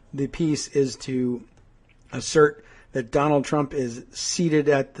of the piece is to assert that Donald Trump is seated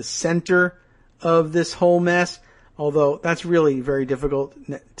at the center of this whole mess, although that's really very difficult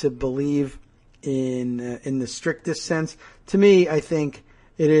to believe in the strictest sense. To me, I think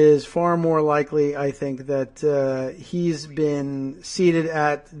it is far more likely, I think, that he's been seated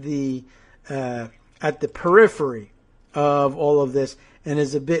at the periphery of all of this and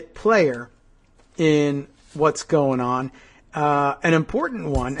is a bit player in what's going on. An important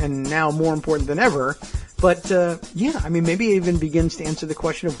one, and now more important than ever. But, maybe it even begins to answer the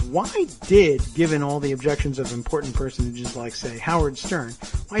question of why did, given all the objections of important personages like, say, Howard Stern,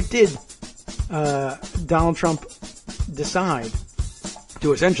 why did Donald Trump decide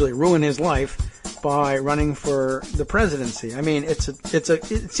to essentially ruin his life by running for the presidency? I mean, it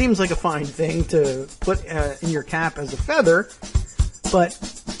seems like a fine thing to put in your cap as a feather, but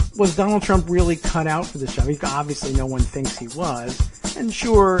was Donald Trump really cut out for this job? Obviously, no one thinks he was. And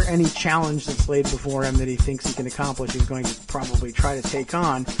sure, any challenge that's laid before him that he thinks he can accomplish, he's going to probably try to take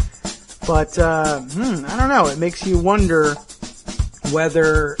on. But, I don't know. It makes you wonder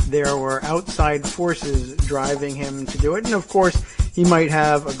whether there were outside forces driving him to do it. And, of course, he might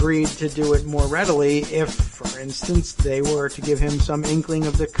have agreed to do it more readily if, for instance, they were to give him some inkling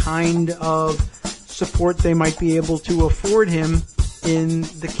of the kind of support they might be able to afford him in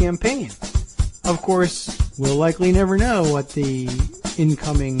the campaign. Of course, we'll likely never know what the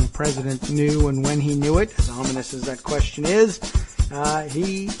incoming president knew and when he knew it, as ominous as that question is.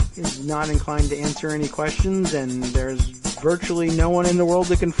 He is not inclined to answer any questions, and there's virtually no one in the world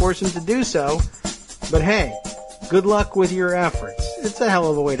that can force him to do so. But hey, good luck with your efforts. It's a hell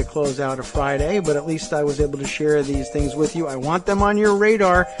of a way to close out a Friday, but at least I was able to share these things with you. I want them on your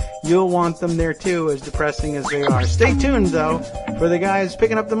radar. You'll want them there too, as depressing as they are. Stay tuned, though, for the guys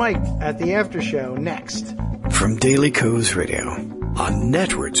picking up the mic at the after show next. From Daily Kos Radio on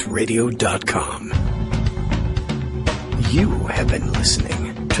networksradio.com. You have been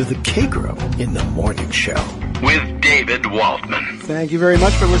listening to the Kagro in the Morning Show. with David Waldman. Thank you very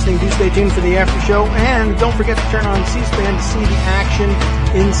much for listening. Do stay tuned for the after show, and don't forget to turn on C-SPAN to see the action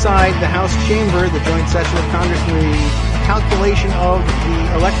inside the House chamber, the joint session of Congress, and the calculation of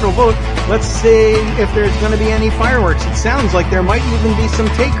the electoral vote. Let's see if there's going to be any fireworks. It sounds like there might even be some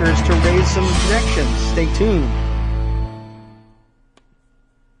takers to raise some projections. Stay tuned.